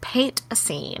let's paint a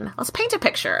scene. Let's paint a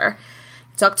picture.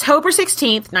 It's October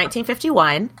 16th,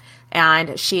 1951.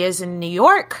 And she is in New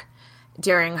York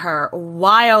during her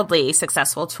wildly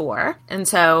successful tour. And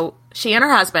so she and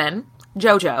her husband,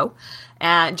 Jojo,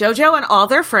 and all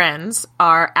their friends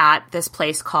are at this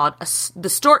place called the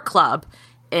Stork Club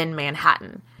in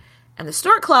Manhattan. And the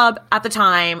Stork Club at the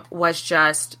time was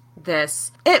just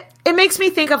this. It makes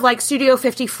me think of Studio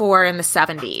 54 in the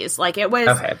 70s. It was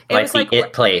the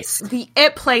It place. The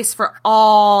It place for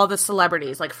all the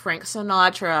celebrities, like Frank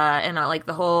Sinatra and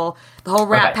the whole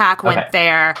Rat Pack went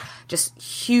there. Just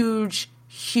huge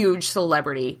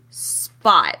celebrity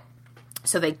spot.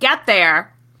 So they get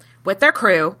there with their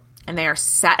crew and they are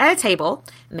sat at a table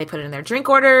and they put in their drink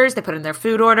orders, they put in their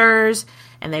food orders,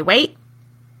 and they wait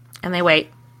and they wait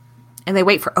and they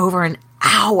wait for over an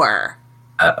hour.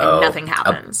 And nothing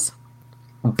happens.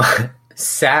 But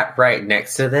sat right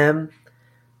next to them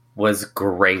was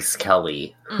Grace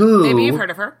Kelly, who maybe you've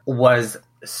heard of her. Was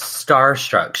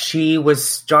starstruck. She was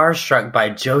starstruck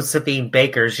by Josephine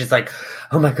Baker. She's like,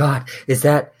 "Oh my God, is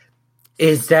that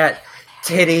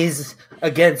titties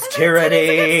against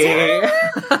tyranny?" Well,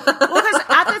 because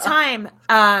at the time,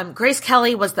 Grace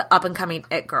Kelly was the up and coming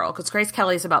it girl. Because Grace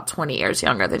Kelly is about 20 years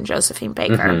younger than Josephine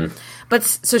Baker, but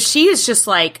so she is just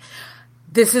like.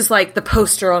 This is the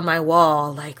poster on my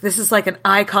wall. This is an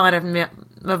icon of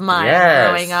of mine Yes.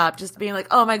 growing up. Just being like,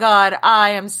 oh my God,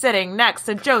 I am sitting next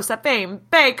to Josephine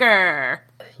Baker.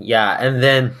 Yeah, and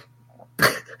then,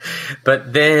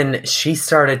 but then she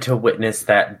started to witness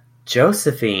that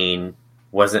Josephine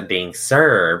wasn't being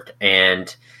served,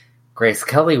 and Grace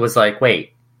Kelly was like,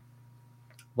 wait,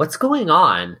 what's going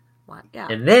on? What? Yeah.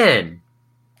 And then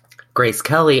Grace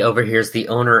Kelly overhears the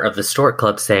owner of the Stork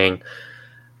Club saying,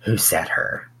 who set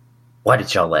her? Why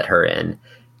did y'all let her in?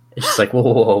 And she's like,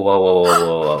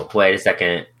 whoa, wait a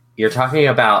second. You're talking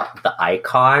about the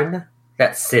icon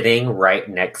that's sitting right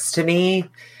next to me?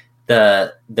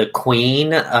 The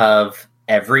queen of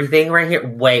everything right here?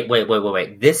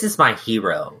 Wait. This is my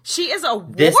hero. She is a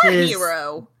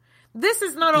hero. This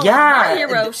is not a war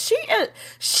hero. She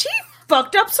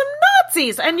fucked up some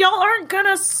Nazis, and y'all aren't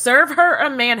gonna serve her a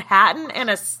Manhattan and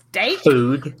a steak?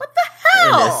 Food. What the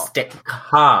hell?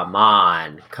 Come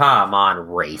on,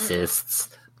 racists.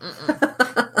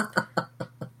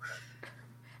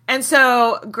 And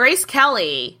so Grace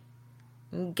Kelly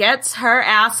gets her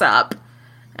ass up,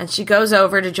 and she goes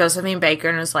over to Josephine Baker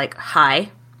and is like,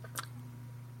 hi,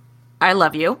 I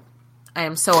love you. I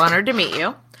am so honored to meet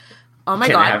you. Oh my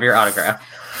God. Can I have your autograph?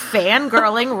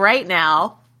 Fangirling right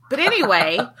now. But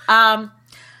anyway,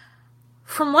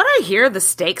 from what I hear, the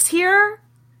steaks here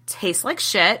taste like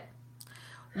shit.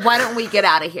 Why don't we get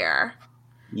out of here?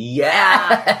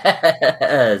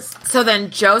 Yes. So then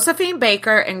Josephine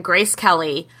Baker and Grace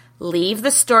Kelly leave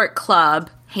the Stork Club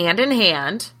hand in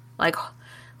hand, like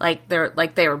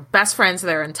they were best friends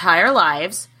their entire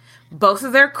lives. Both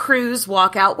of their crews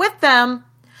walk out with them,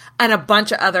 and a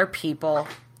bunch of other people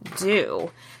do.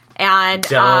 And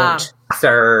don't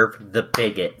serve the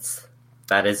bigots.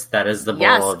 That is the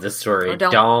moral of the story.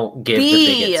 Don't give the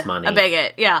bigots money. A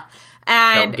bigot, yeah.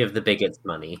 And don't give the bigots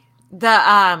money.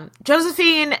 The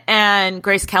Josephine and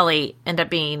Grace Kelly end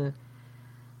up being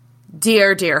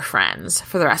dear, dear friends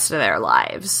for the rest of their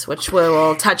lives, which we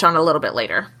will touch on a little bit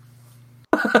later.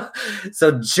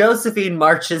 So Josephine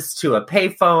marches to a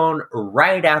payphone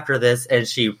right after this, and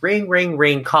she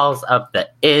ring, calls up the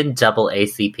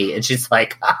NAACP, and she's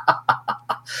like,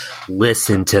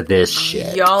 listen to this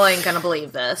shit. Y'all ain't gonna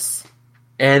believe this.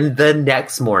 And the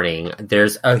next morning,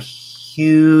 there's a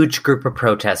huge group of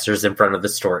protesters in front of the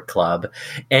Stork Club,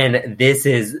 and this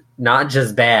is not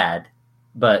just bad,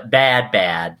 but bad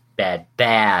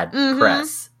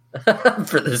press.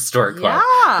 For the Stork Club.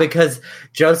 Yeah. Because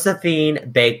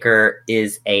Josephine Baker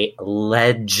is a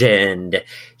legend.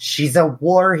 She's a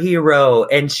war hero,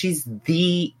 and she's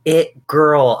the it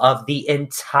girl of the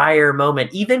entire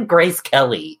moment. Even Grace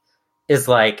Kelly is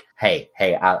like, hey,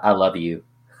 I love you.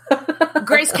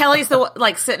 Grace Kelly's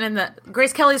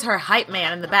Grace Kelly's her hype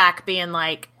man in the back being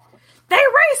like, they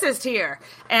racist here.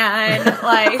 And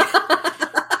like...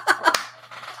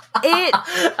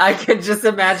 I can just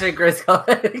imagine Grace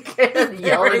Kelly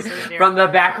yelling from the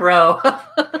back row.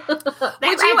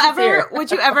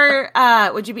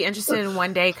 Would you be interested in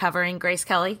one day covering Grace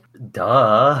Kelly?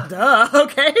 Duh.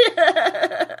 Okay.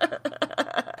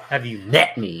 Have you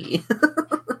met me?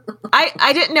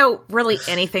 I didn't know really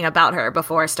anything about her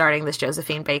before starting this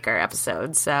Josephine Baker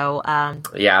episode, so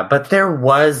yeah, but there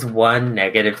was one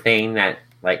negative thing that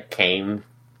came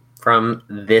from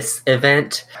this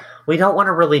event. We don't want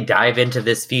to really dive into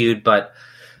this feud, but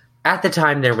at the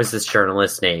time there was this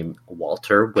journalist named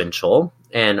Walter Winchell,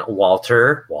 and Walt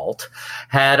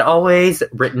had always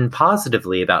written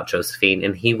positively about Josephine,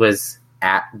 and he was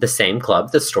at the same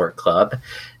club, the Stork Club,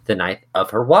 the night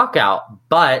of her walkout,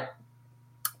 but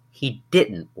he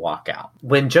didn't walk out.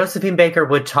 When Josephine Baker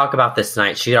would talk about this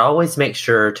night, she'd always make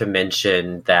sure to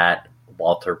mention that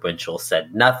Walter Winchell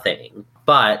said nothing,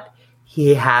 but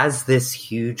he has this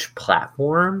huge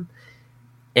platform,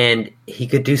 and he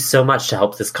could do so much to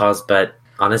help this cause, but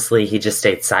honestly, he just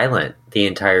stayed silent the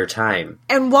entire time.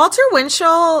 And Walter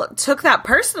Winchell took that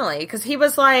personally, because he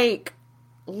was like,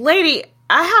 lady,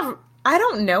 I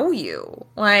don't know you.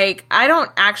 Like, I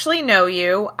don't actually know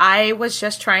you. I was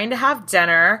just trying to have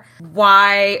dinner.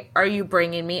 Why are you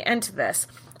bringing me into this?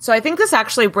 So I think this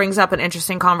actually brings up an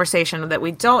interesting conversation that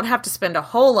we don't have to spend a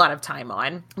whole lot of time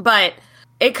on, but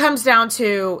it comes down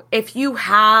to, if you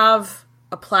have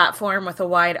a platform with a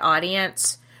wide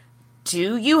audience,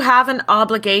 do you have an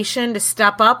obligation to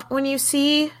step up when you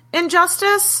see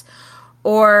injustice?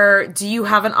 Or do you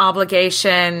have an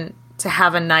obligation to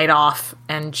have a night off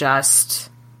and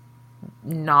just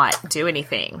not do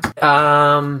anything? You're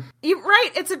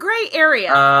right. It's a gray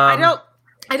area. I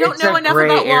don't know enough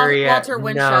about Walter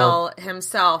Winchell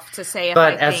himself to say if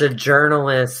But as a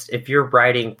journalist, if you're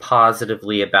writing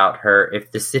positively about her,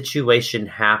 if the situation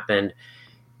happened,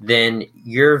 then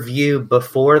your view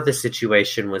before the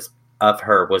situation was of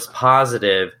her was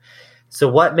positive. So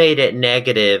what made it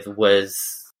negative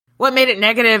was... What made it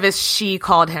negative is she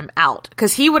called him out.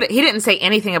 Because he didn't say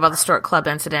anything about the Stork Club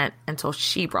incident until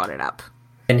she brought it up.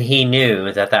 And he knew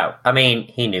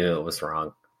he knew it was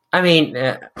wrong. I'm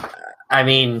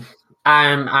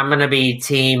gonna be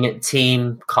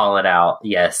team call it out.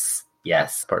 Yes.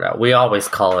 We always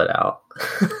call it out.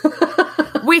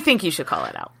 We think you should call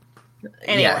it out.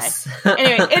 Anyway, Yes.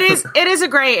 anyway, it is a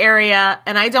gray area,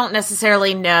 and I don't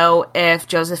necessarily know if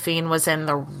Josephine was in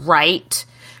the right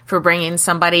for bringing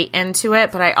somebody into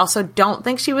it, but I also don't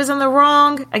think she was in the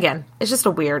wrong. Again, it's just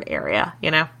a weird area,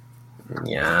 you know?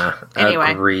 Yeah.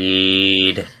 Anyway.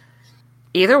 Agreed.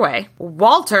 Either way,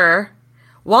 Walter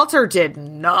did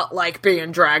not like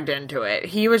being dragged into it.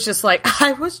 He was just like,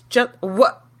 I was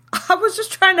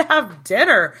just trying to have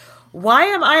dinner. Why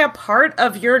am I a part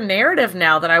of your narrative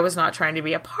now that I was not trying to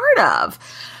be a part of?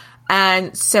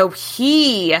 And so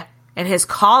he, in his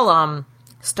column,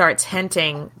 starts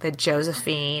hinting that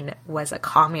Josephine was a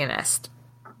communist.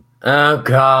 Oh,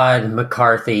 God,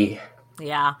 McCarthy.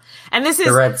 Yeah. And this is...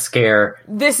 The Red Scare.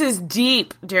 This is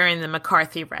deep during the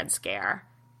McCarthy Red Scare.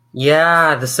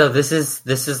 Yeah, so this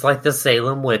is like the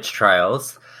Salem witch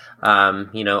trials.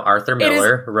 Arthur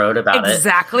Miller wrote about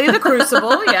exactly the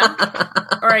Crucible, yeah.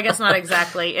 Or I guess not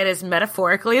exactly. It is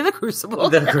metaphorically the Crucible.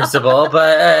 The Crucible,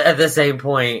 but at the same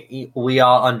point, we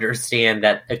all understand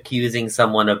that accusing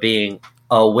someone of being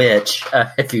a witch,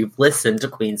 if you've listened to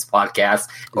Queen's podcast,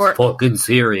 is fucking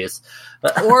serious.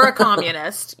 Or a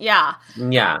communist, yeah.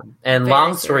 Yeah, and Very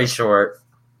long story short,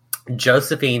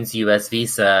 Josephine's U.S.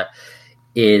 visa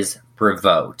is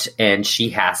revoked, and she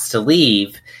has to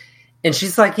leave. And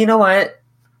she's like, you know what?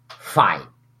 Fine.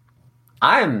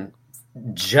 I'm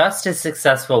just as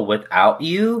successful without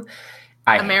you.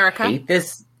 America. Hate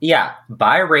this. Yeah.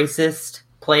 Buy racist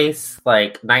place,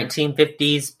 like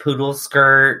 1950s poodle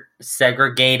skirt,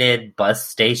 segregated bus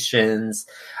stations.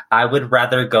 I would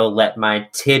rather go let my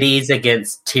titties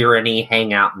against tyranny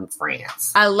hang out in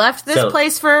France. I left this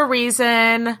place for a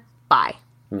reason. Bye.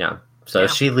 No. So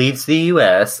she leaves the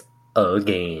U.S.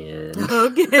 again.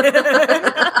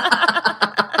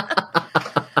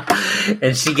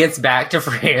 And she gets back to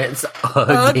France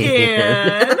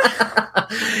again.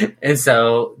 And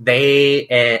so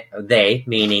they,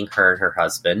 meaning her and her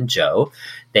husband, Joe,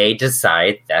 they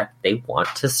decide that they want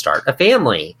to start a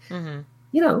family. Mm-hmm.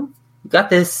 You know, got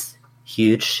this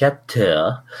huge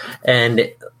chateau,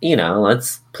 and,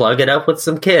 let's plug it up with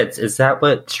some kids. Is that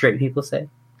what straight people say?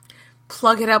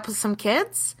 Plug it up with some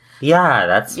kids? Yeah,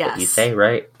 that's what you say,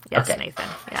 right? Yes, okay. Nathan.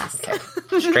 Yes. Okay.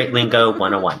 Straight lingo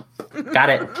 101. Got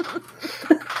it.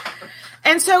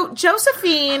 And so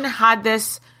Josephine had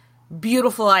this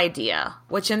beautiful idea,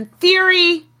 which in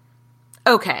theory,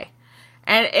 okay.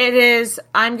 And it is,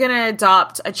 I'm going to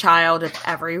adopt a child of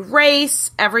every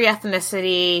race, every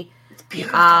ethnicity.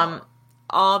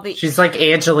 She's like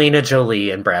Angelina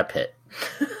Jolie and Brad Pitt.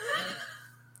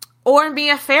 Or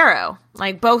Mia Farrow.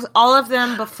 Like all of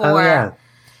them before. Oh, yeah.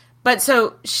 But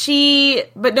she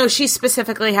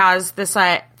specifically has this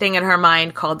thing in her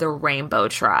mind called the Rainbow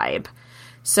Tribe.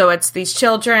 So it's these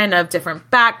children of different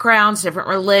backgrounds, different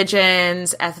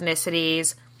religions,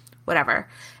 ethnicities, whatever.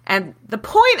 And the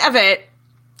point of it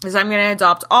is I'm going to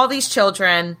adopt all these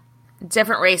children,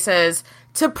 different races,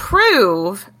 to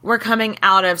prove we're coming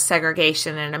out of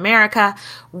segregation in America.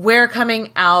 We're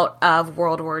coming out of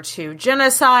World War II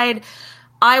genocide.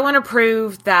 I want to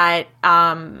prove that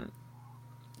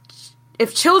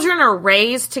if children are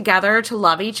raised together to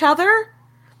love each other,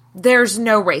 there's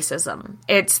no racism.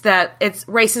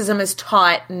 Racism is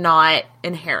taught, not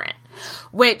inherent,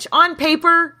 which on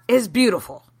paper is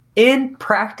beautiful. In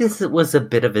practice, it was a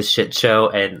bit of a shit show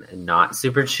and not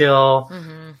super chill.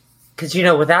 Because,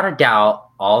 without a doubt,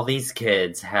 all these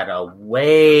kids had a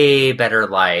way better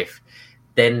life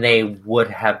than they would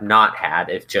have not had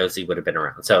if Josie would have been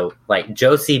around. So,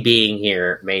 Josie being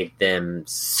here made them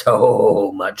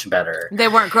so much better. They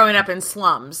weren't growing up in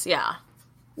slums, yeah.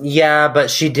 Yeah,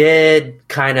 but she did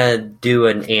kind of do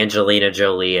an Angelina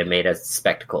Jolie and made a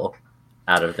spectacle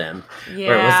out of them. Yeah.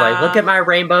 Where it was like, look at my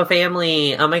rainbow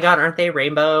family. Oh my God, aren't they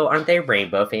rainbow? Aren't they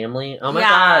rainbow family? Oh my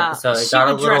God. So it got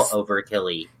a little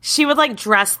overkill-y. She would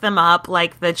dress them up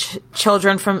like the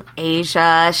children from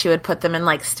Asia. She would put them in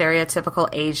Mm. stereotypical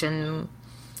Asian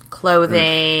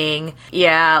clothing.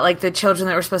 Yeah, like the children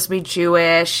that were supposed to be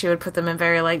Jewish, she would put them in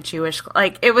very Jewish.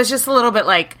 It was just a little bit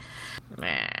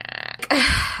meh.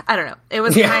 I don't know. It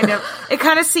was it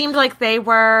kind of seemed like they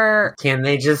were... Can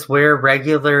they just wear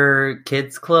regular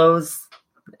kids' clothes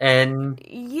And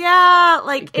yeah,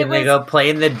 like can it they was. go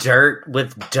play in the dirt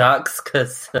with ducks?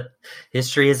 Because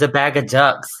history is a bag of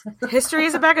ducks. History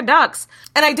is a bag of ducks.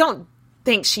 And I don't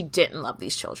think she didn't love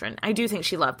these children. I do think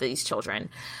she loved these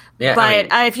children. Yeah, but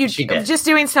if you she did. just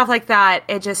doing stuff like that,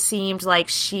 it just seemed like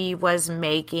she was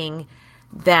making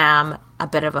them a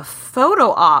bit of a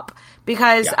photo op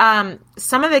because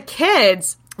some of the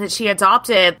kids that she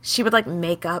adopted, she would like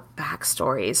make up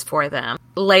backstories for them.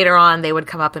 Later on, they would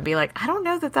come up and be like, I don't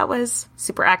know that was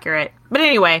super accurate. But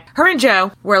anyway, her and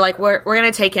Joe were like, we're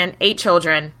going to take in 8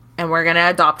 children and we're going to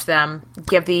adopt them,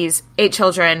 give these 8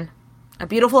 children a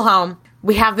beautiful home.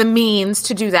 We have the means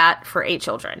to do that for 8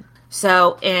 children.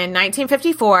 So in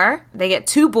 1954, they get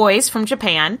 2 boys from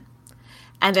Japan.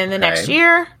 And then the next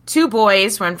year, 2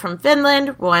 boys, one from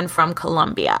Finland, one from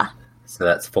Colombia. So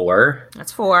that's 4.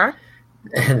 That's 4.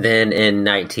 And then in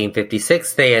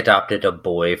 1956, they adopted a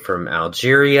boy from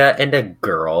Algeria and a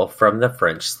girl from the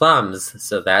French slums.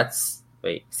 So that's,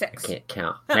 6. I can't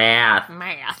count. Math.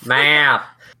 Math.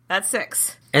 That's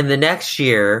 6. And the next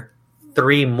year,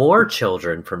 3 more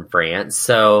children from France.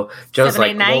 So Joe's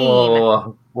 7, like, 8,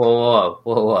 9.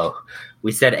 whoa.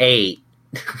 We said 8.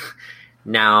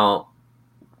 Now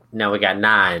we got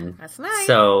 9. That's 9.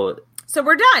 So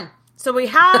we're done. So we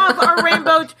have our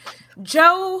rainbow.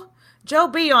 Joe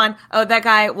Beyond. Oh, that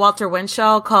guy, Walter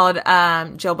Winchell, called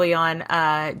Joe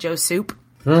Beyond Joe Soup.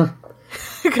 Because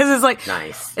it's like,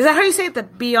 nice. Is that how you say it? The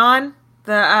Beyond?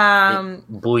 The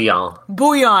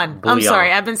Bouillon. I'm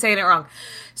sorry, I've been saying it wrong.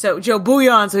 So Joe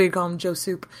Bouillon, so you call him Joe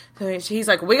Soup. So he's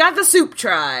like, we got the Soup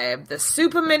Tribe, the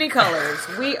soup of many colors.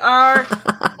 We are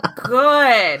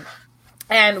good.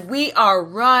 And we are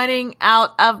running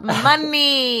out of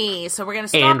money. So we're going to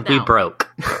stop and now. we broke.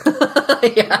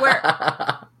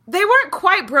 They weren't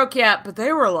quite broke yet, but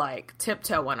they were like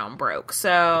tiptoeing on broke.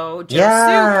 So Joe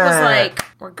Soup was like,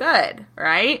 we're good,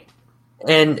 right?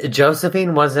 And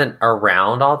Josephine wasn't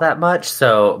around all that much,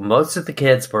 so most of the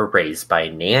kids were raised by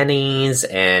nannies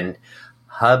and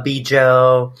hubby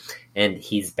Joe, and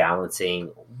he's balancing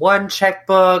one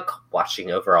checkbook, watching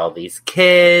over all these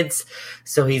kids.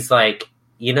 So he's like,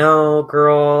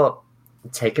 girl,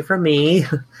 take it from me.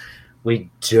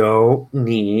 We don't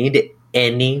need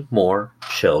any more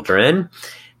children.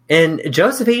 And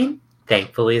Josephine,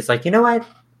 thankfully, is like, you know what?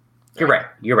 You're right.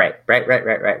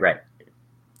 Right.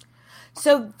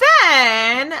 So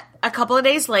then, a couple of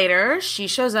days later, she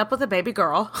shows up with a baby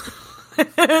girl.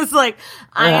 It's like,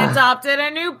 I adopted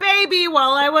a new baby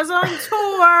while I was on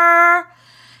tour.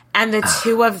 And the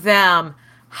two of them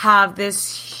have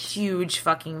this huge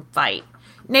fucking fight.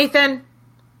 Nathan,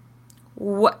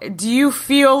 do you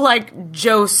feel like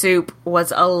Joe Soup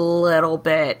was a little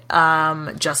bit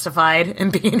justified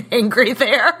in being angry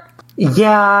there?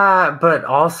 Yeah, but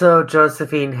also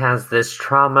Josephine has this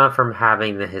trauma from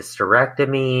having the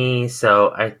hysterectomy,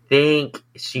 so I think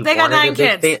they got 9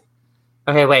 kids.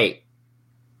 Okay,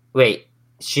 wait.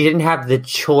 She didn't have the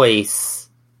choice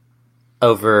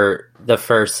over the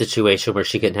first situation where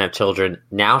she couldn't have children.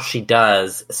 Now she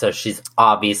does, so she's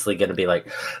obviously going to be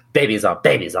like, babies on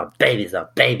babies on babies on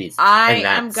babies.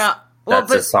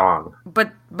 That's a song.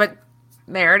 But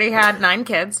they already had 9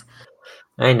 kids.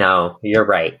 I know. You're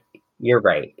right.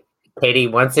 Katie,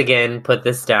 once again, put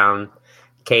this down.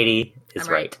 Katie is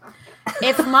right.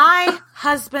 If my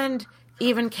husband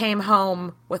even came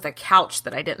home with a couch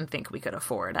that I didn't think we could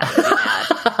afford, I would be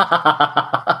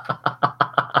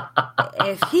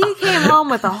mad. If he came home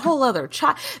with a whole other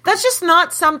child, that's just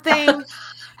not something.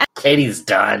 Katie's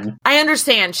done. I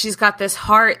understand. She's got this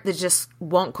heart that just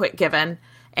won't quit giving.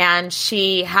 And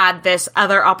she had this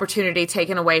other opportunity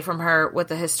taken away from her with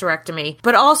the hysterectomy.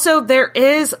 But also, there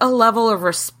is a level of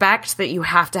respect that you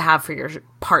have to have for your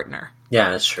partner.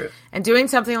 Yeah, that's true. And doing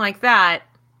something like that,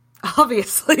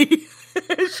 obviously,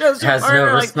 shows your has partner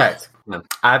no respect. No.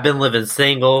 I've been living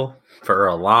single for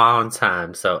a long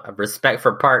time, so respect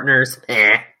for partners,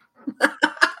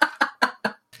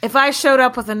 If I showed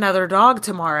up with another dog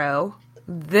tomorrow,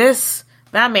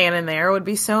 that man in there would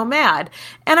be so mad.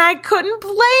 And I couldn't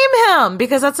blame him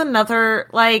because that's another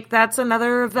event.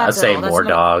 I'd say more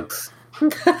dogs.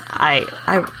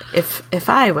 If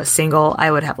I was single,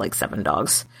 I would have like 7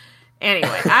 dogs.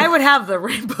 Anyway, I would have the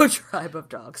rainbow tribe of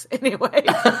dogs. Anyway.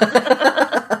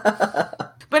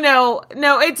 But no,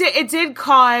 it did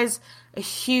cause a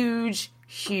huge,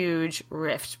 huge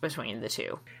rift between the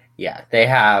two. Yeah, they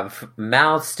have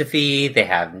mouths to feed, they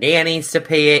have nannies to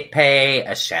pay,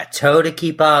 a chateau to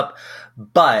keep up,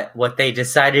 but what they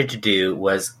decided to do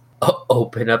was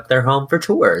open up their home for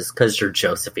tours, because you're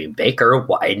Josephine Baker,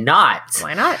 why not?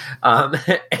 Why not?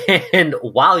 And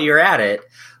while you're at it,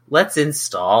 let's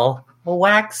install a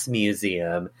wax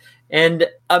museum, and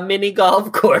a mini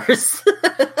golf course.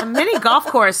 A mini golf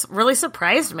course really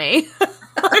surprised me.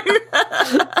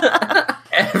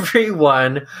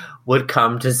 Everyone would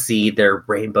come to see their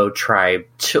Rainbow Tribe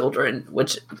children,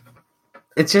 which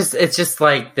it's just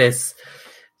like this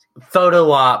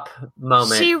photo op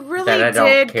moment. She really that I don't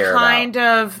did care kind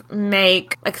about. of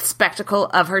make a spectacle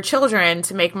of her children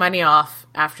to make money off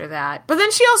after that. But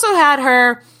then she also had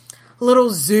her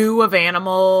little zoo of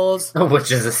animals.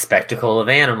 Which is a spectacle of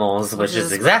animals, which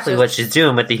is exactly what she's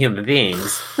doing with the human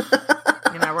beings.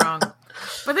 You're not wrong.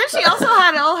 But then she also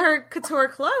had all her couture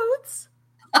clothes.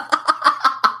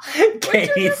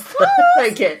 Katie's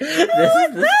okay.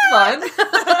 This is fun.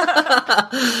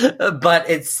 But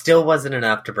it still wasn't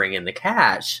enough to bring in the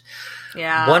cash.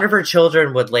 Yeah. One of her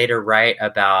children would later write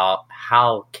about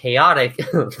how chaotic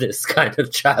this kind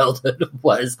of childhood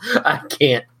was. I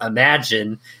can't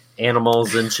imagine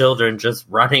animals and children just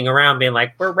running around being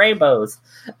like, we're rainbows.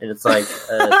 And it's like,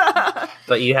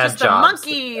 but you have just jobs. The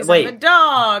monkeys and the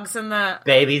dogs and the...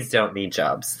 Babies don't need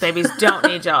jobs. Babies don't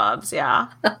need jobs, yeah.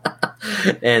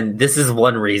 And this is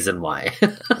one reason why.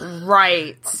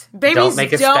 Right. Babies don't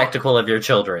make a spectacle of your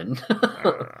children.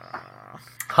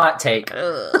 Hot take.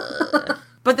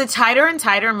 But the tighter and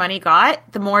tighter money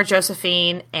got, the more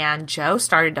Josephine and Joe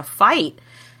started to fight.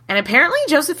 And apparently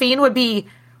Josephine would be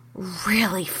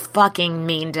really fucking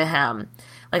mean to him.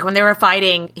 Like when they were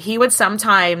fighting, he would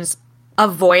sometimes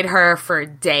avoid her for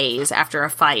days after a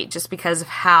fight just because of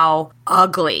how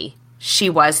ugly she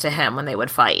was to him when they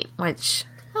would fight. Which,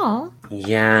 oh.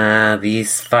 Yeah,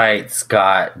 these fights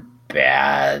got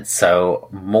bad. So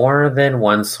more than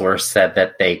one source said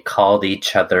that they called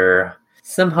each other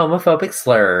some homophobic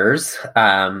slurs.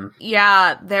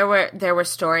 Yeah, there were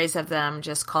stories of them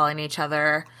just calling each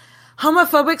other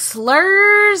homophobic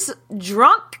slurs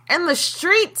drunk in the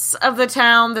streets of the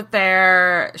town that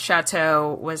their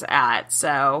chateau was at.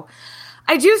 So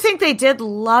I do think they did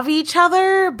love each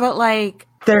other, but like...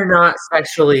 They're not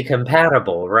sexually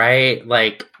compatible, right?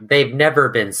 Like, they've never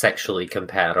been sexually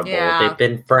compatible. Yeah. They've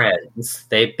been friends.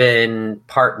 They've been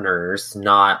partners,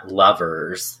 not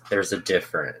lovers. There's a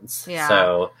difference. Yeah.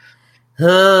 So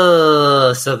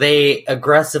they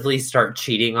aggressively start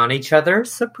cheating on each other.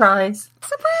 Surprise.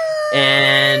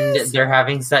 And they're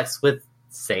having sex with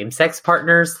same-sex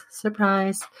partners.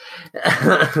 Surprise.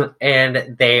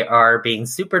 And they are being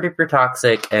super duper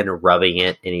toxic and rubbing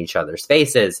it in each other's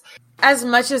faces. As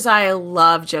much as I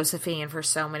love Josephine for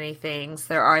so many things,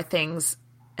 there are things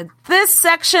in this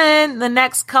section, the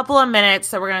next couple of minutes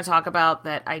that we're going to talk about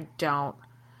that I don't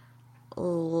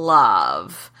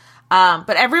love.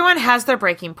 But everyone has their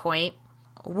breaking point.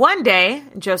 One day,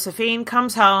 Josephine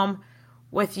comes home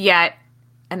with yet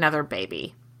another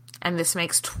baby. And this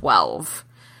makes 12.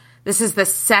 This is the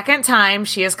second time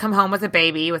she has come home with a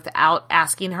baby without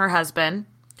asking her husband,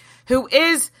 who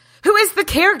is the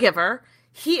caregiver.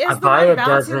 He is I buy a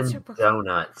dozen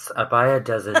donuts. I buy a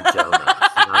dozen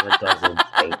donuts, not a dozen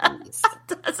babies.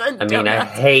 I mean, I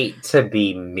hate to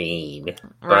be mean,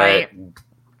 right?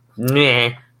 But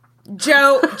meh.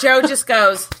 Joe just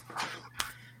goes,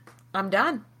 I'm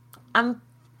done. I'm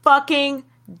fucking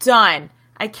done.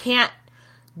 I can't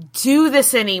do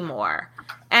this anymore.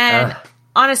 And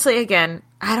honestly, again,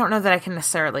 I don't know that I can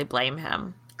necessarily blame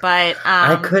him. But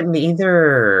I couldn't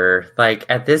either. Like,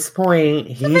 at this point,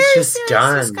 he's just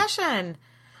done. Discussion.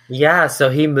 Yeah,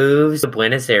 so he moves to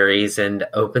Buenos Aires and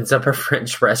opens up a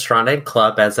French restaurant and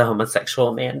club as a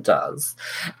homosexual man does.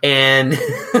 And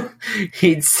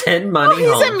he'd send money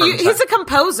home. He's a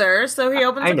composer, so he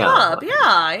opens a club.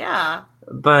 Yeah.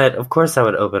 But of course I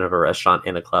would open up a restaurant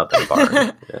and a club and a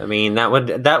bar. I mean, that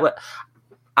would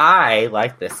I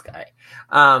like this guy.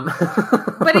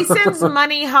 But he sends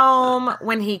money home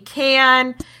when he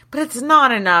can, but it's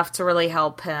not enough to really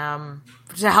help him,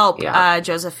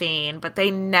 Josephine. But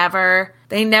they never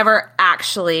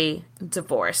actually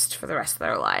divorced for the rest of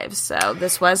their lives. So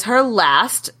this was her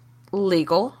last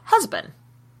legal husband.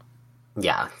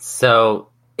 Yeah. So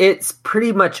it's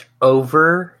pretty much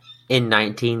over in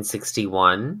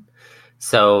 1961.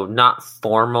 So not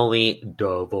formally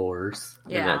divorce.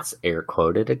 Yeah. And that's air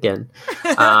quoted again.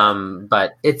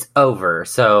 But it's over.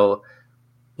 So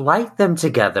like them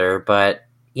together, but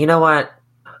you know what?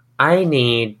 I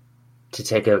need to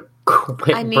take a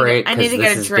quick break. I need to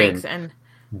get a drink. And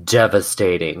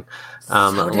devastating.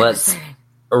 Devastating.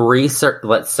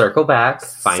 Let's circle back,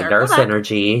 find our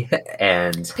synergy,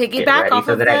 and piggyback off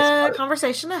of the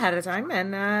conversation ahead of time.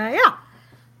 And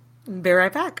be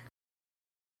right back.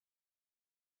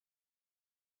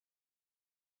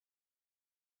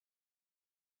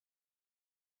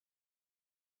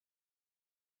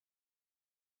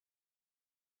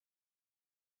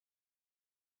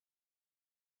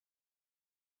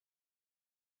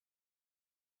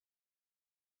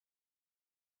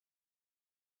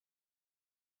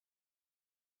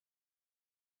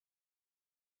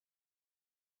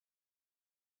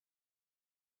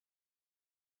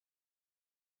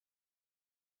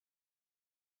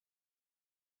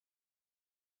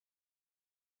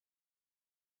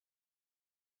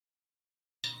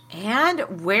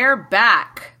 And we're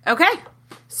back. Okay,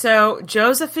 so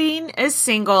Josephine is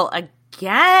single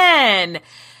again.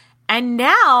 And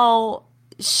now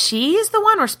she's the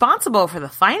one responsible for the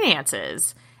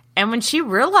finances. And when she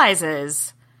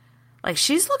realizes, like,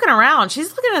 she's looking around, she's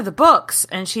looking at the books,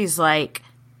 and she's like,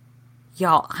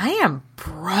 y'all, I am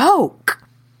broke.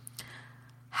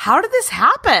 How did this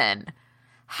happen?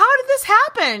 How did this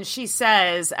happen? She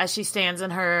says as she stands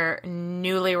in her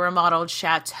newly remodeled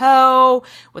chateau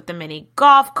with the mini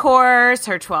golf course,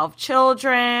 her 12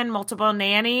 children, multiple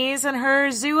nannies, and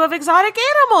her zoo of exotic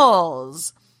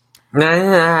animals. I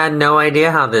had no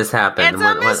idea how this happened. It's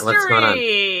a mystery. What's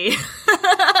going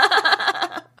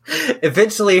on?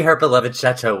 Eventually, her beloved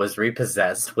chateau was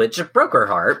repossessed, which broke her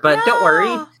heart. But don't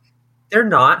worry. They're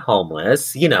not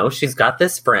homeless. You know, she's got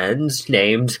this friend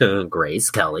named Grace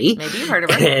Kelly. Maybe you've heard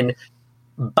of her. And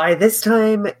by this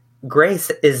time, Grace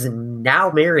is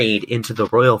now married into the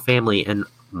royal family in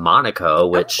Monaco,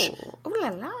 which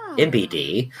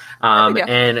NBD.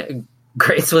 And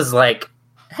Grace was like,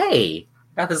 hey,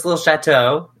 got this little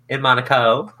chateau in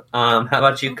Monaco. How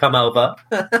about you come over?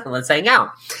 Let's hang out.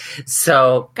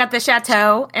 So got the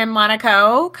chateau in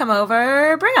Monaco. Come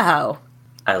over, bring a hoe.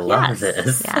 I love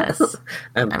this. Yes.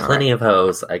 And plenty of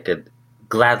hoes I could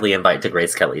gladly invite to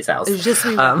Grace Kelly's house. It's just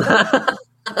me.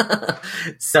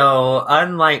 So,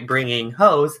 unlike bringing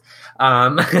hoes,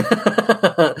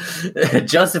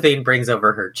 Josephine brings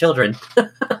over her children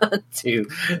to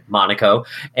Monaco,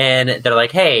 and they're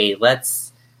like, hey,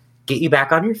 let's get you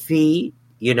back on your feet,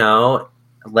 you know,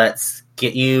 let's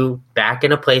get you back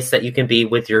in a place that you can be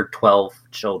with your 12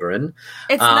 children.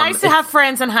 It's nice to have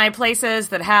friends in high places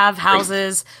that have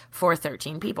houses for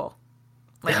 13 people.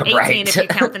 Like 18 Right. if you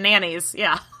count the nannies.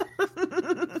 Yeah.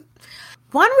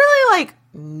 One really, like,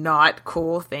 not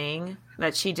cool thing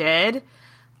that she did,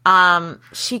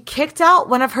 she kicked out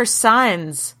one of her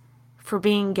sons for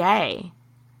being gay.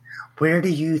 Where do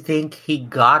you think he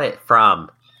got it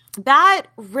from? That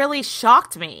really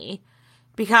shocked me.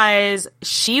 Because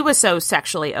she was so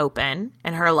sexually open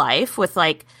in her life with,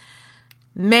 like,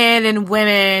 men and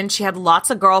women. She had lots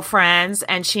of girlfriends,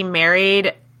 and she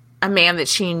married a man that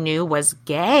she knew was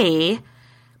gay.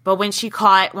 But when she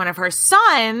caught one of her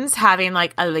sons having,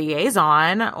 like, a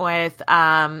liaison with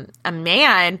a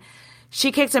man,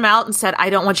 she kicked him out and said,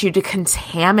 I don't want you to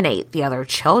contaminate the other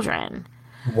children.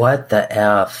 What the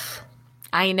F?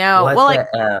 I know. What well, the like,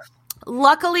 F?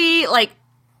 Luckily, like,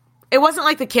 it wasn't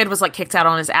like the kid was, like, kicked out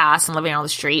on his ass and living on the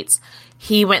streets.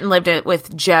 He went and lived it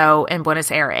with Joe in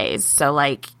Buenos Aires. So,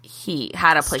 like, he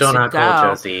had a place Still to not go. cool,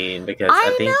 Josie, because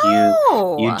I think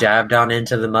you jabbed on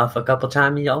into the muff a couple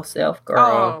times yourself,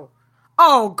 girl.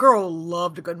 Oh, girl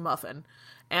loved a good muffin.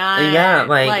 And,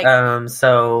 yeah,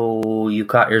 so you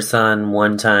caught your son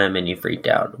one time and you freaked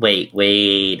out.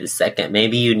 Wait a second.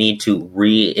 Maybe you need to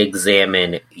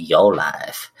re-examine your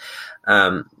life.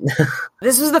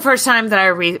 This was the first time that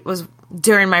I was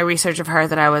during my research of her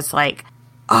that I was like,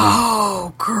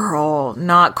 oh, girl,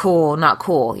 not cool,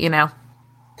 you know?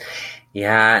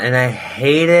 Yeah, and I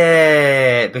hate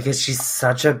it because she's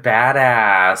such a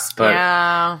badass,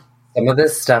 but some of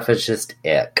this stuff is just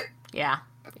ick. Yeah.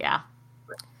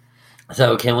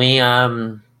 So can we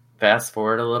fast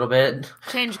forward a little bit?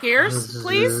 Change gears,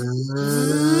 please?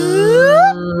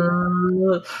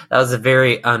 That was a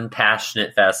very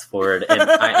unpassionate fast forward, and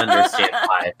I understand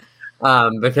why.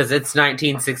 Because it's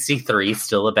 1963,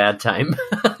 still a bad time.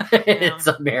 It's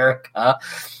America.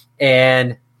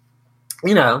 And,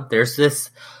 you know, there's this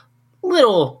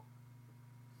little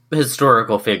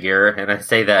historical figure, and I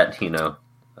say that, you know,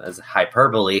 as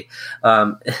hyperbole,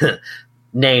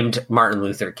 named Martin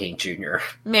Luther King Jr.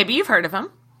 Maybe you've heard of him.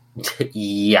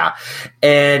 Yeah.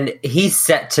 And he's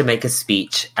set to make a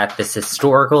speech at this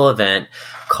historical event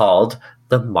called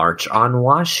the March on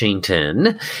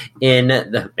Washington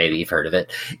maybe you've heard of it,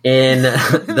 in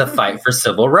the fight for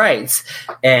civil rights.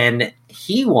 And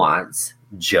he wants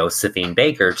Josephine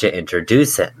Baker to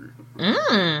introduce him.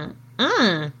 The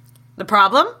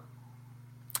problem?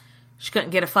 She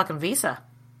couldn't get a fucking visa.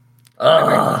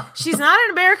 She's not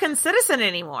an American citizen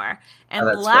anymore.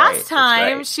 And last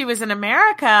time she was in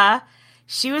America,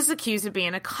 she was accused of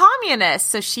being a communist.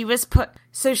 So she's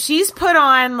put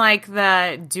on, like,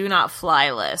 the do not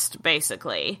fly list,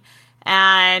 basically.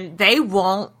 And they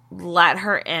won't let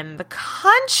her in the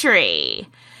country.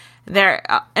 Their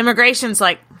immigration's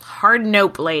like, hard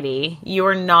nope, lady.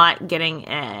 You're not getting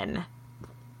in.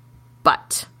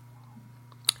 But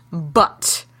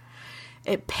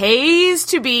it pays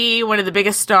to be one of the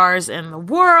biggest stars in the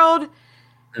world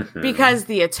because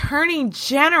the Attorney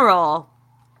General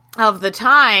of the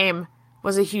time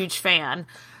was a huge fan.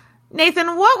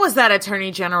 Nathan, what was that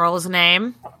Attorney General's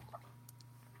name?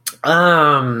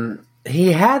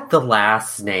 He had the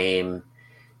last name.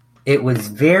 It was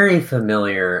very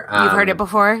familiar. You've heard it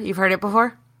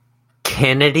before?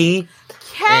 Kennedy.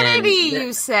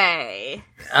 You say?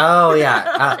 Oh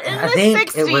yeah, I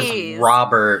think 60s. it was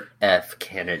Robert F.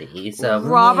 Kennedy. So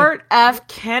Robert F.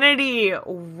 Kennedy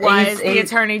was the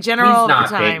Attorney General at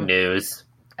the time. He's not big news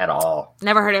at all.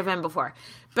 Never heard of him before.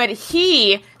 But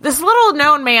this little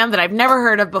known man that I've never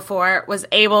heard of before, was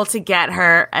able to get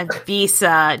her a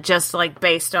visa just like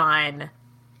based on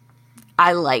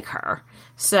I like her.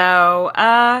 So,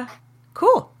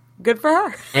 cool. Good for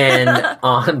her. And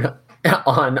on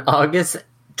August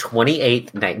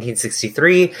 28th,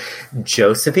 1963,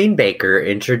 Josephine Baker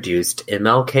introduced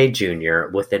MLK Jr.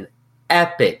 with an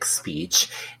epic speech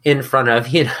in front of,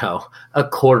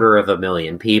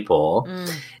 250,000 people.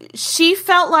 She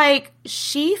felt like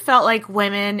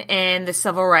women in the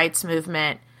civil rights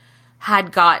movement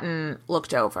had gotten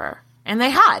looked over, and they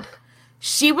had.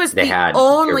 She was the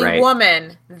only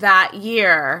woman that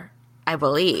year, I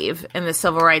believe, in the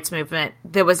civil rights movement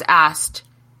that was asked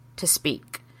to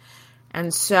speak.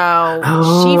 And so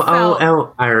she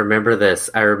felt... I remember this.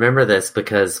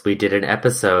 Because we did an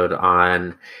episode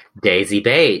on Daisy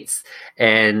Bates,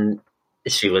 and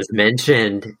she was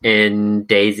mentioned in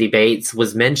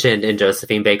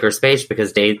Josephine Baker's speech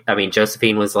because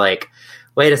Josephine was like,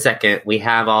 wait a second, we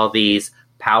have all these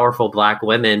powerful black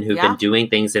women who've been doing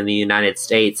things in the United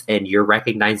States, and you're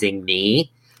recognizing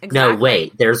me? Exactly. No,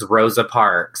 wait, there's Rosa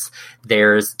Parks.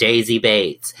 There's Daisy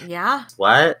Bates. Yeah.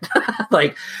 What?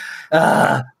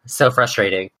 So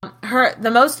frustrating.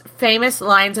 The most famous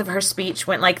lines of her speech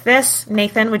went like this.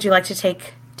 Nathan, would you like to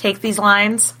take these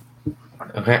lines?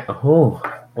 Okay. Oh,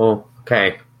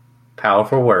 okay.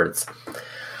 Powerful words.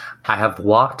 I have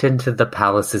walked into the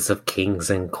palaces of kings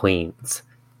and queens,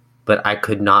 but I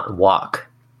could not walk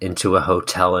into a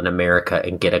hotel in America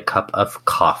and get a cup of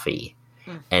coffee.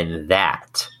 And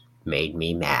that made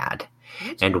me mad.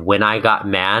 And when I got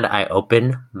mad, I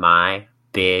opened my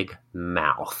big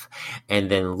mouth. And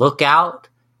then look out,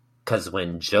 because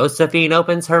when Josephine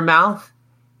opens her mouth,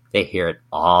 they hear it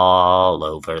all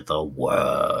over the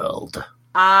world.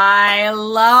 I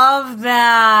love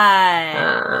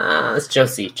that. It's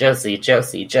Josie.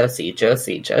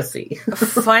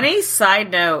 Funny side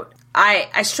note.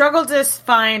 I struggled to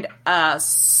find a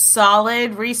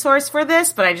solid resource for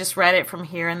this, but I just read it from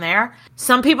here and there.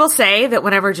 Some people say that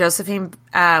whenever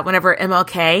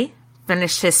MLK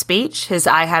finished his speech, his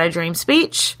I Had a Dream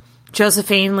speech,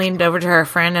 Josephine leaned over to her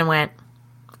friend and went,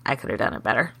 I could have done it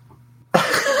better.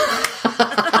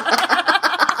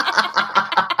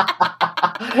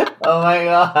 Oh my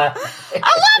god.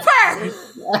 I love her!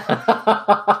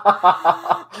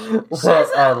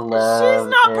 She's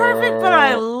not perfect, but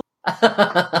I love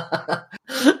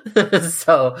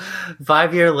So,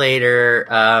 5 years later,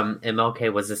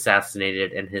 MLK was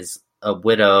assassinated, and his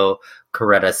widow,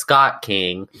 Coretta Scott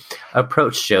King,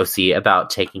 approached Josie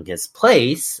about taking his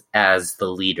place as the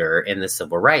leader in the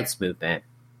civil rights movement.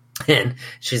 And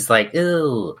she's like,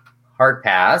 ew, hard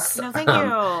pass. No, thank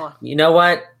you. You know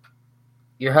what?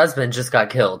 Your husband just got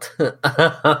killed.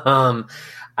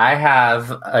 I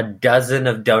have a dozen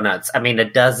of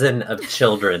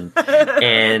children,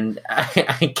 and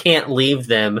I can't leave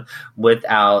them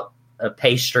without a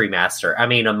pastry master.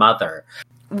 A mother.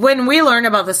 When we learn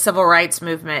about the civil rights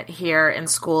movement here in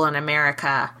school in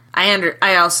America,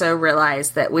 I also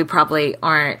realize that we probably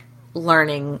aren't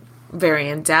learning very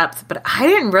in depth, but I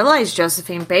didn't realize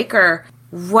Josephine Baker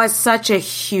was such a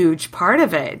huge part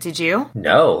of it. Did you?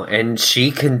 No, and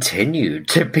she continued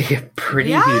to be a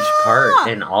pretty huge part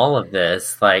in all of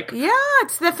this.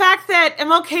 It's the fact that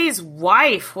MLK's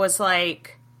wife was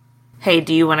like, hey,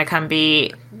 do you want to come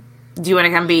be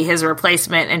his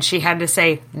replacement? And she had to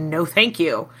say, no, thank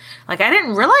you. I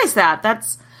didn't realize that.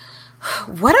 That's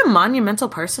what a monumental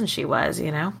person she was,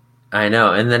 I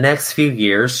know. In the next few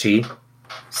years, she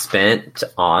spent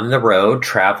on the road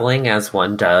traveling as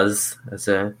one does as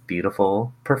a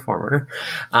beautiful performer.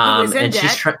 As a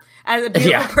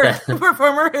beautiful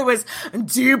performer who was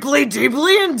deeply,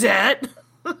 deeply in debt.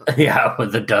 Yeah,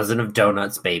 with a dozen of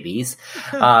donuts babies.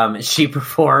 She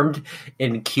performed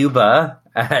in Cuba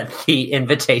at the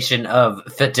invitation of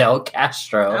Fidel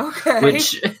Castro,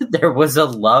 which there was a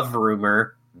love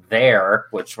rumor there,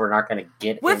 which we're not going to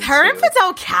get into. With her and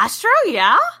Fidel Castro,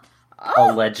 yeah?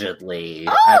 Allegedly.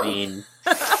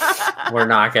 We're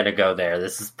not going to go there.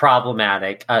 This is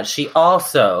problematic. She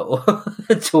also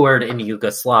toured in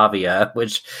Yugoslavia,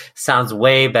 which sounds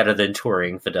way better than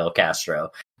touring Fidel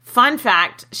Castro. Fun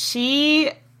fact,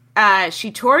 she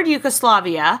toured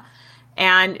Yugoslavia,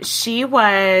 And she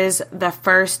was the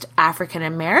first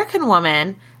African-American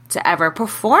woman to ever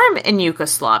perform in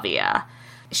Yugoslavia.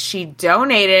 She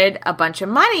donated a bunch of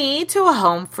money to a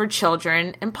home for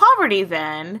children in poverty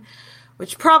then,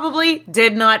 which probably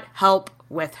did not help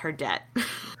with her debt.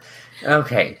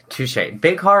 Okay, touche.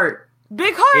 Big heart.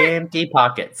 Big heart. Empty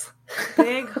pockets.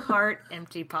 Big heart,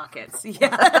 empty pockets.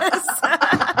 Yes.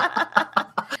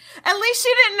 At least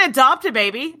she didn't adopt a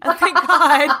baby. Thank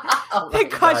God.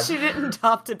 Thank God she didn't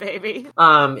adopt a baby.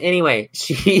 Anyway,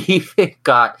 she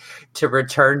got to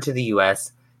return to the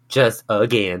U.S. just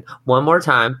again, one more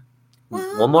time,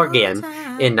 one more again,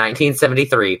 in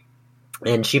 1973.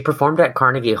 And she performed at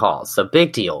Carnegie Hall. So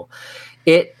big deal.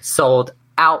 It sold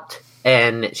out.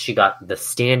 And she got the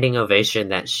standing ovation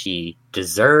that she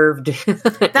deserved.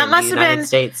 That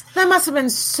must have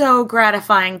been so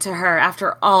gratifying to her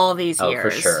after all these years. Oh, for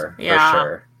sure. Yeah. For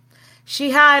sure. She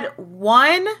had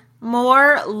one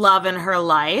more love in her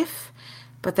life,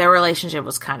 but their relationship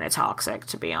was kind of toxic,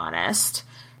 to be honest.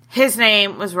 His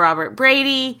name was Robert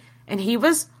Brady, and he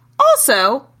was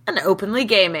also an openly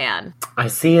gay man. I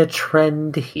see a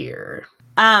trend here.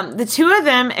 The two of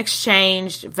them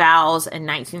exchanged vows in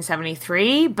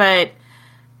 1973, but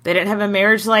they didn't have a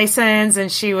marriage license,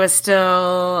 and she was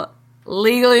still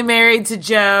legally married to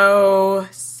Joe,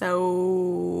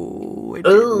 so...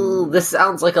 Ooh, this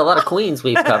sounds like a lot of queens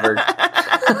we've covered.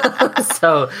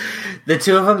 So, the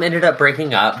two of them ended up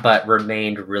breaking up, but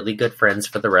remained really good friends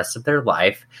for the rest of their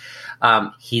life.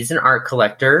 He's an art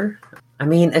collector. I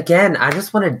mean, again, I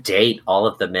just want to date all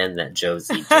of the men that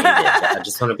Josie dated. I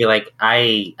just want to be like,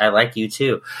 I like you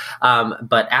too.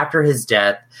 But after his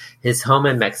death, his home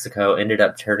in Mexico ended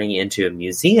up turning into a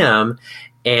museum.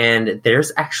 And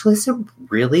there's actually some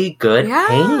really good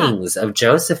paintings of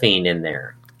Josephine in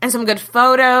there. And some good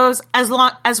photos, as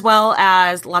well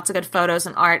as lots of good photos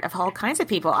and art of all kinds of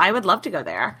people. I would love to go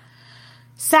there.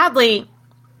 Sadly,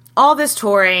 all this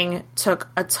touring took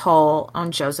a toll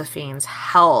on Josephine's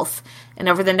health. And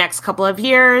over the next couple of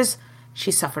years,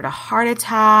 she suffered a heart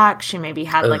attack. She maybe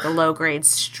had like a low-grade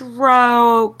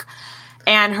stroke.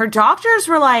 And her doctors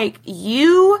were like,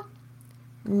 you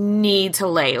need to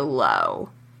lay low.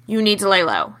 You need to lay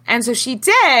low. And so she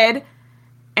did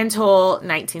until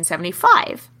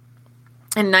 1975.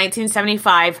 And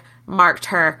 1975 marked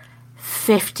her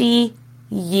 50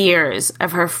 years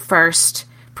of her first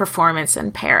performance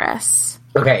in Paris.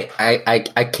 Okay,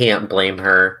 I can't blame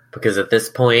her, because at this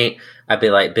point, I'd be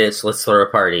like, bitch, let's throw a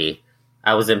party.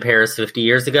 I was in Paris 50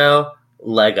 years ago.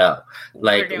 Lego.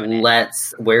 Like,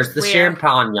 where's the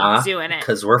champagne? Doing it.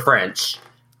 Because we're French.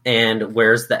 And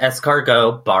where's the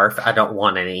escargot? Barf, I don't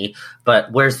want any.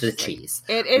 But where's the cheese?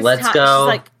 Let's go. She's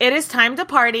like, it is time to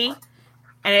party.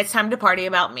 And it's time to party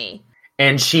about me.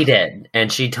 And she did.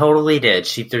 And she totally did.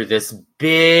 She threw this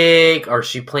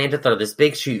she planned to throw this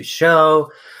big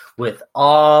show with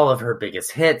all of her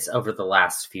biggest hits over the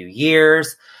last few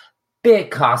years. Big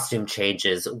costume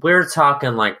changes. We're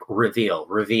talking like reveal.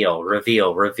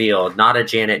 Not a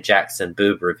Janet Jackson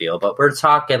boob reveal, but we're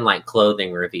talking like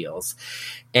clothing reveals.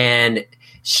 And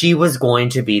she was going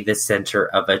to be the center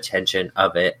of attention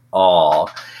of it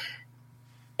all.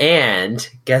 And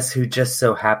guess who just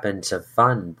so happened to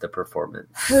fund the performance?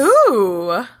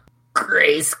 Who?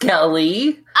 Grace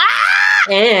Kelly.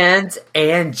 And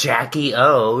Jackie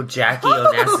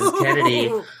Onassis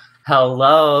Kennedy.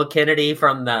 Hello, Kennedy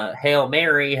from the Hail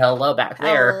Mary. Hello back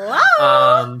there.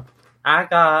 Hello. I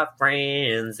got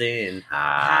friends in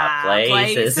high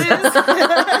places.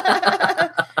 Okay.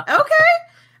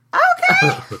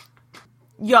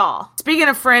 Y'all, speaking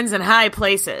of friends in high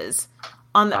places,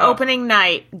 on the opening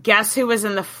night, guess who was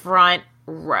in the front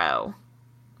row?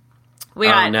 We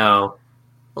got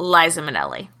Liza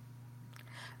Minnelli,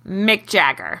 Mick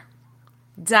Jagger,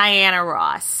 Diana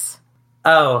Ross.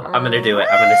 Oh, I'm going to do it.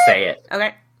 I'm going to say it.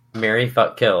 Okay. Marry,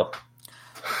 fuck, kill.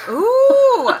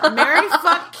 Ooh, marry,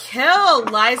 fuck, kill.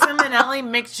 Liza Minnelli,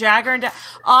 Mick Jagger. And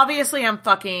obviously, I'm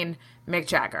fucking Mick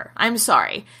Jagger. I'm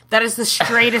sorry. That is the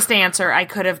straightest answer I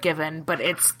could have given, but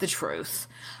it's the truth.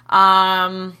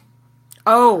 I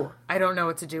don't know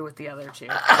what to do with the other two.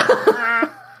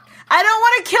 I don't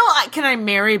want to kill. Can I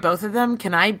marry both of them?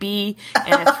 Can I be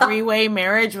in a three-way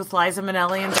marriage with Liza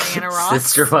Minnelli and Diana Ross?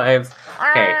 Sister wives.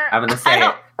 Okay, I'm going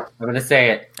to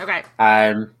say it. Okay.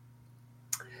 I'm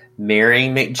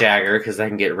marrying Mick Jagger because I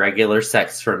can get regular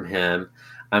sex from him.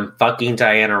 I'm fucking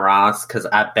Diana Ross because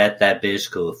I bet that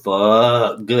bitch could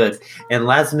fuck good. And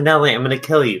Liza Minnelli, I'm going to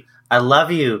kill you. I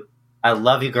love you. I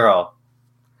love you, girl.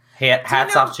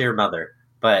 Hats off to your mother.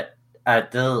 But I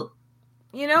do.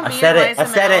 You know, I said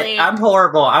it. I'm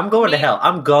horrible. I'm going to hell.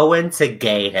 I'm going to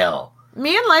gay hell.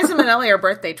 Me and Liza Minnelli are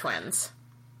birthday twins.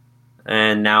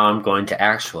 And now I'm going to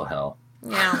actual hell.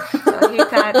 Yeah. So he's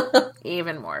got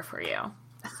even more for you.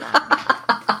 So,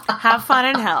 have fun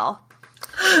in hell.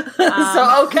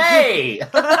 So, okay.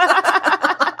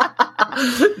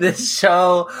 This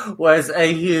show was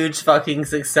a huge fucking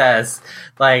success.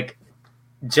 Like,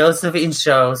 Josephine's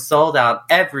show sold out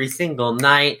every single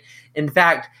night. In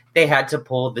fact, they had to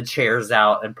pull the chairs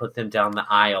out and put them down the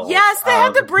aisle. Yes, they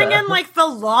had to bring in like the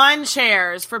lawn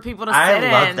chairs for people to sit in.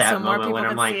 I love that so more moment people when I'm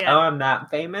could like, see it. oh, I'm that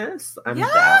famous? I'm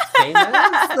that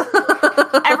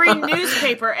famous? Every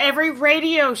newspaper, every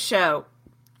radio show,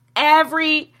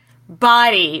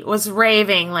 everybody was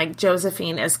raving like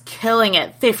Josephine is killing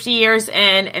it 50 years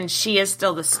in, and she is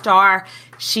still the star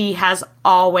she has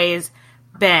always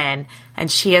been.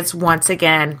 And she is once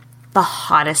again the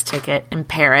hottest ticket in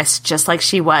Paris, just like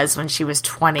she was when she was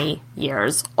 20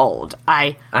 years old.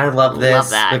 I love this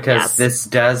that, because this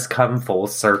does come full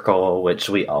circle, which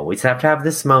we always have to have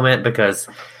this moment, because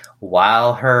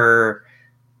while her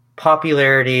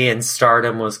popularity and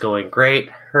stardom was going great,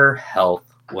 her health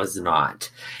was not.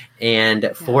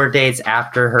 And 4 days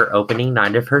after her opening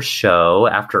night of her show,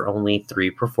 after only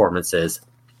 3 performances,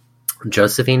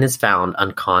 Josephine is found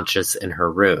unconscious in her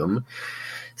room.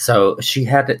 So she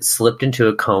had slipped into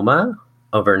a coma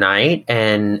overnight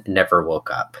and never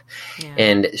woke up. Yeah.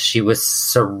 And she was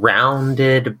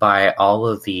surrounded by all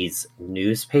of these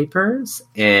newspapers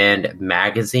and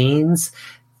magazines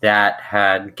that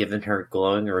had given her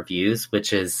glowing reviews,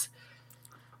 which is...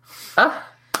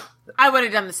 I would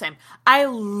have done the same. I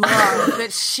love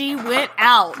that she went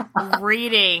out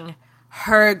reading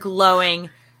her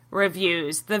glowing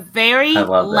reviews. The very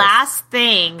last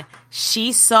thing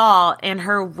she saw in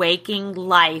her waking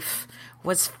life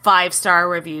was 5-star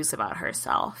reviews about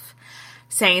herself,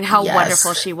 saying how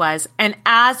wonderful she was. And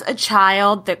as a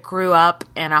child that grew up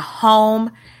in a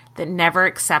home that never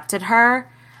accepted her,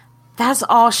 that's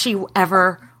all she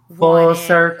ever wanted. Full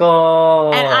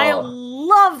circle. And I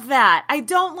love that. I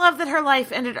don't love that her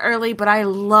life ended early, but I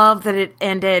love that it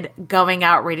ended going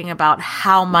out reading about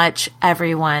how much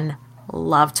everyone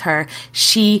loved her.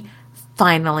 She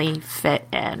finally fit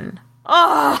in.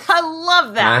 Oh, I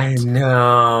love that. I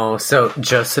know. So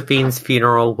Josephine's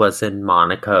funeral was in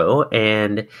Monaco,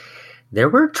 and there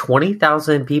were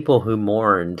 20,000 people who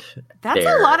mourned. That's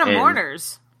there. A lot of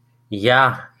mourners.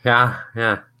 Yeah.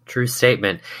 True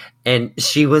statement. And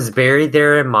she was buried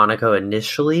there in Monaco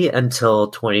initially until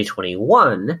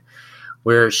 2021,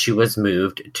 where she was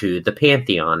moved to the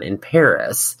Pantheon in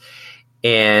Paris.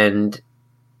 And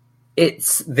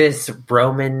it's this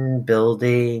Roman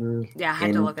building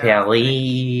in Paris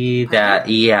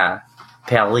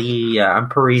Paris. I'm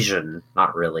Parisian,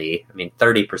 not really. I mean,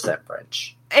 30%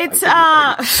 French. It's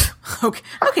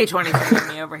okay.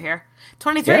 23andMe over here.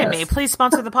 23andMe, please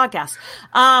sponsor the podcast.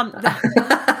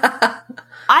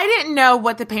 I didn't know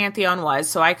what the Pantheon was,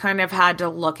 so I kind of had to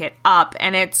look it up.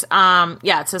 And it's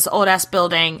it's this old ass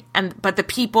building, but the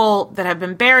people that have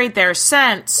been buried there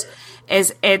since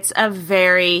it's a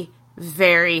very,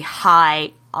 very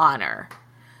high honor,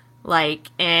 like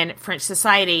in French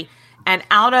society. And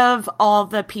out of all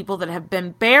the people that have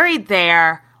been buried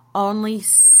there, only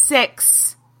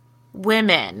 6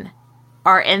 women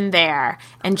are in there.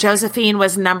 And Josephine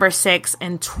was number 6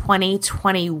 in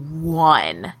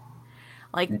 2021.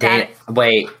 Like that.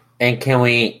 Wait, and can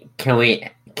I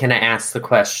ask the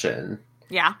question?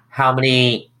 Yeah. How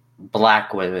many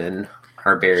black women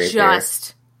are buried there?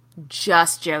 Just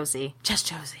Josie. Just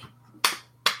Josie.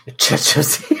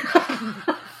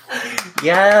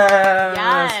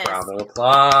 Yes. Round of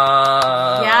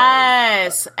applause.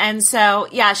 Yes. And so,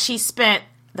 she spent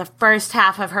the first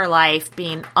half of her life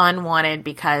being unwanted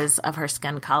because of her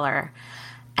skin color.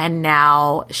 And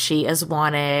now she is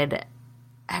wanted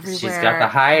everywhere. She's got the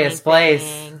highest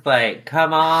place. Like,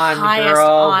 come on, highest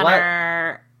girl.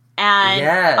 honor. What?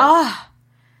 And,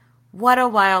 what a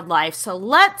wild life. So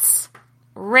let's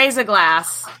raise a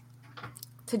glass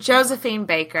to Josephine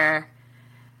Baker,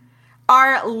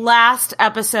 our last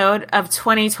episode of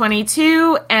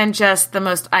 2022, and just the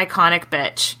most iconic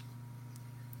bitch.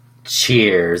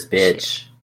 Cheers, bitch.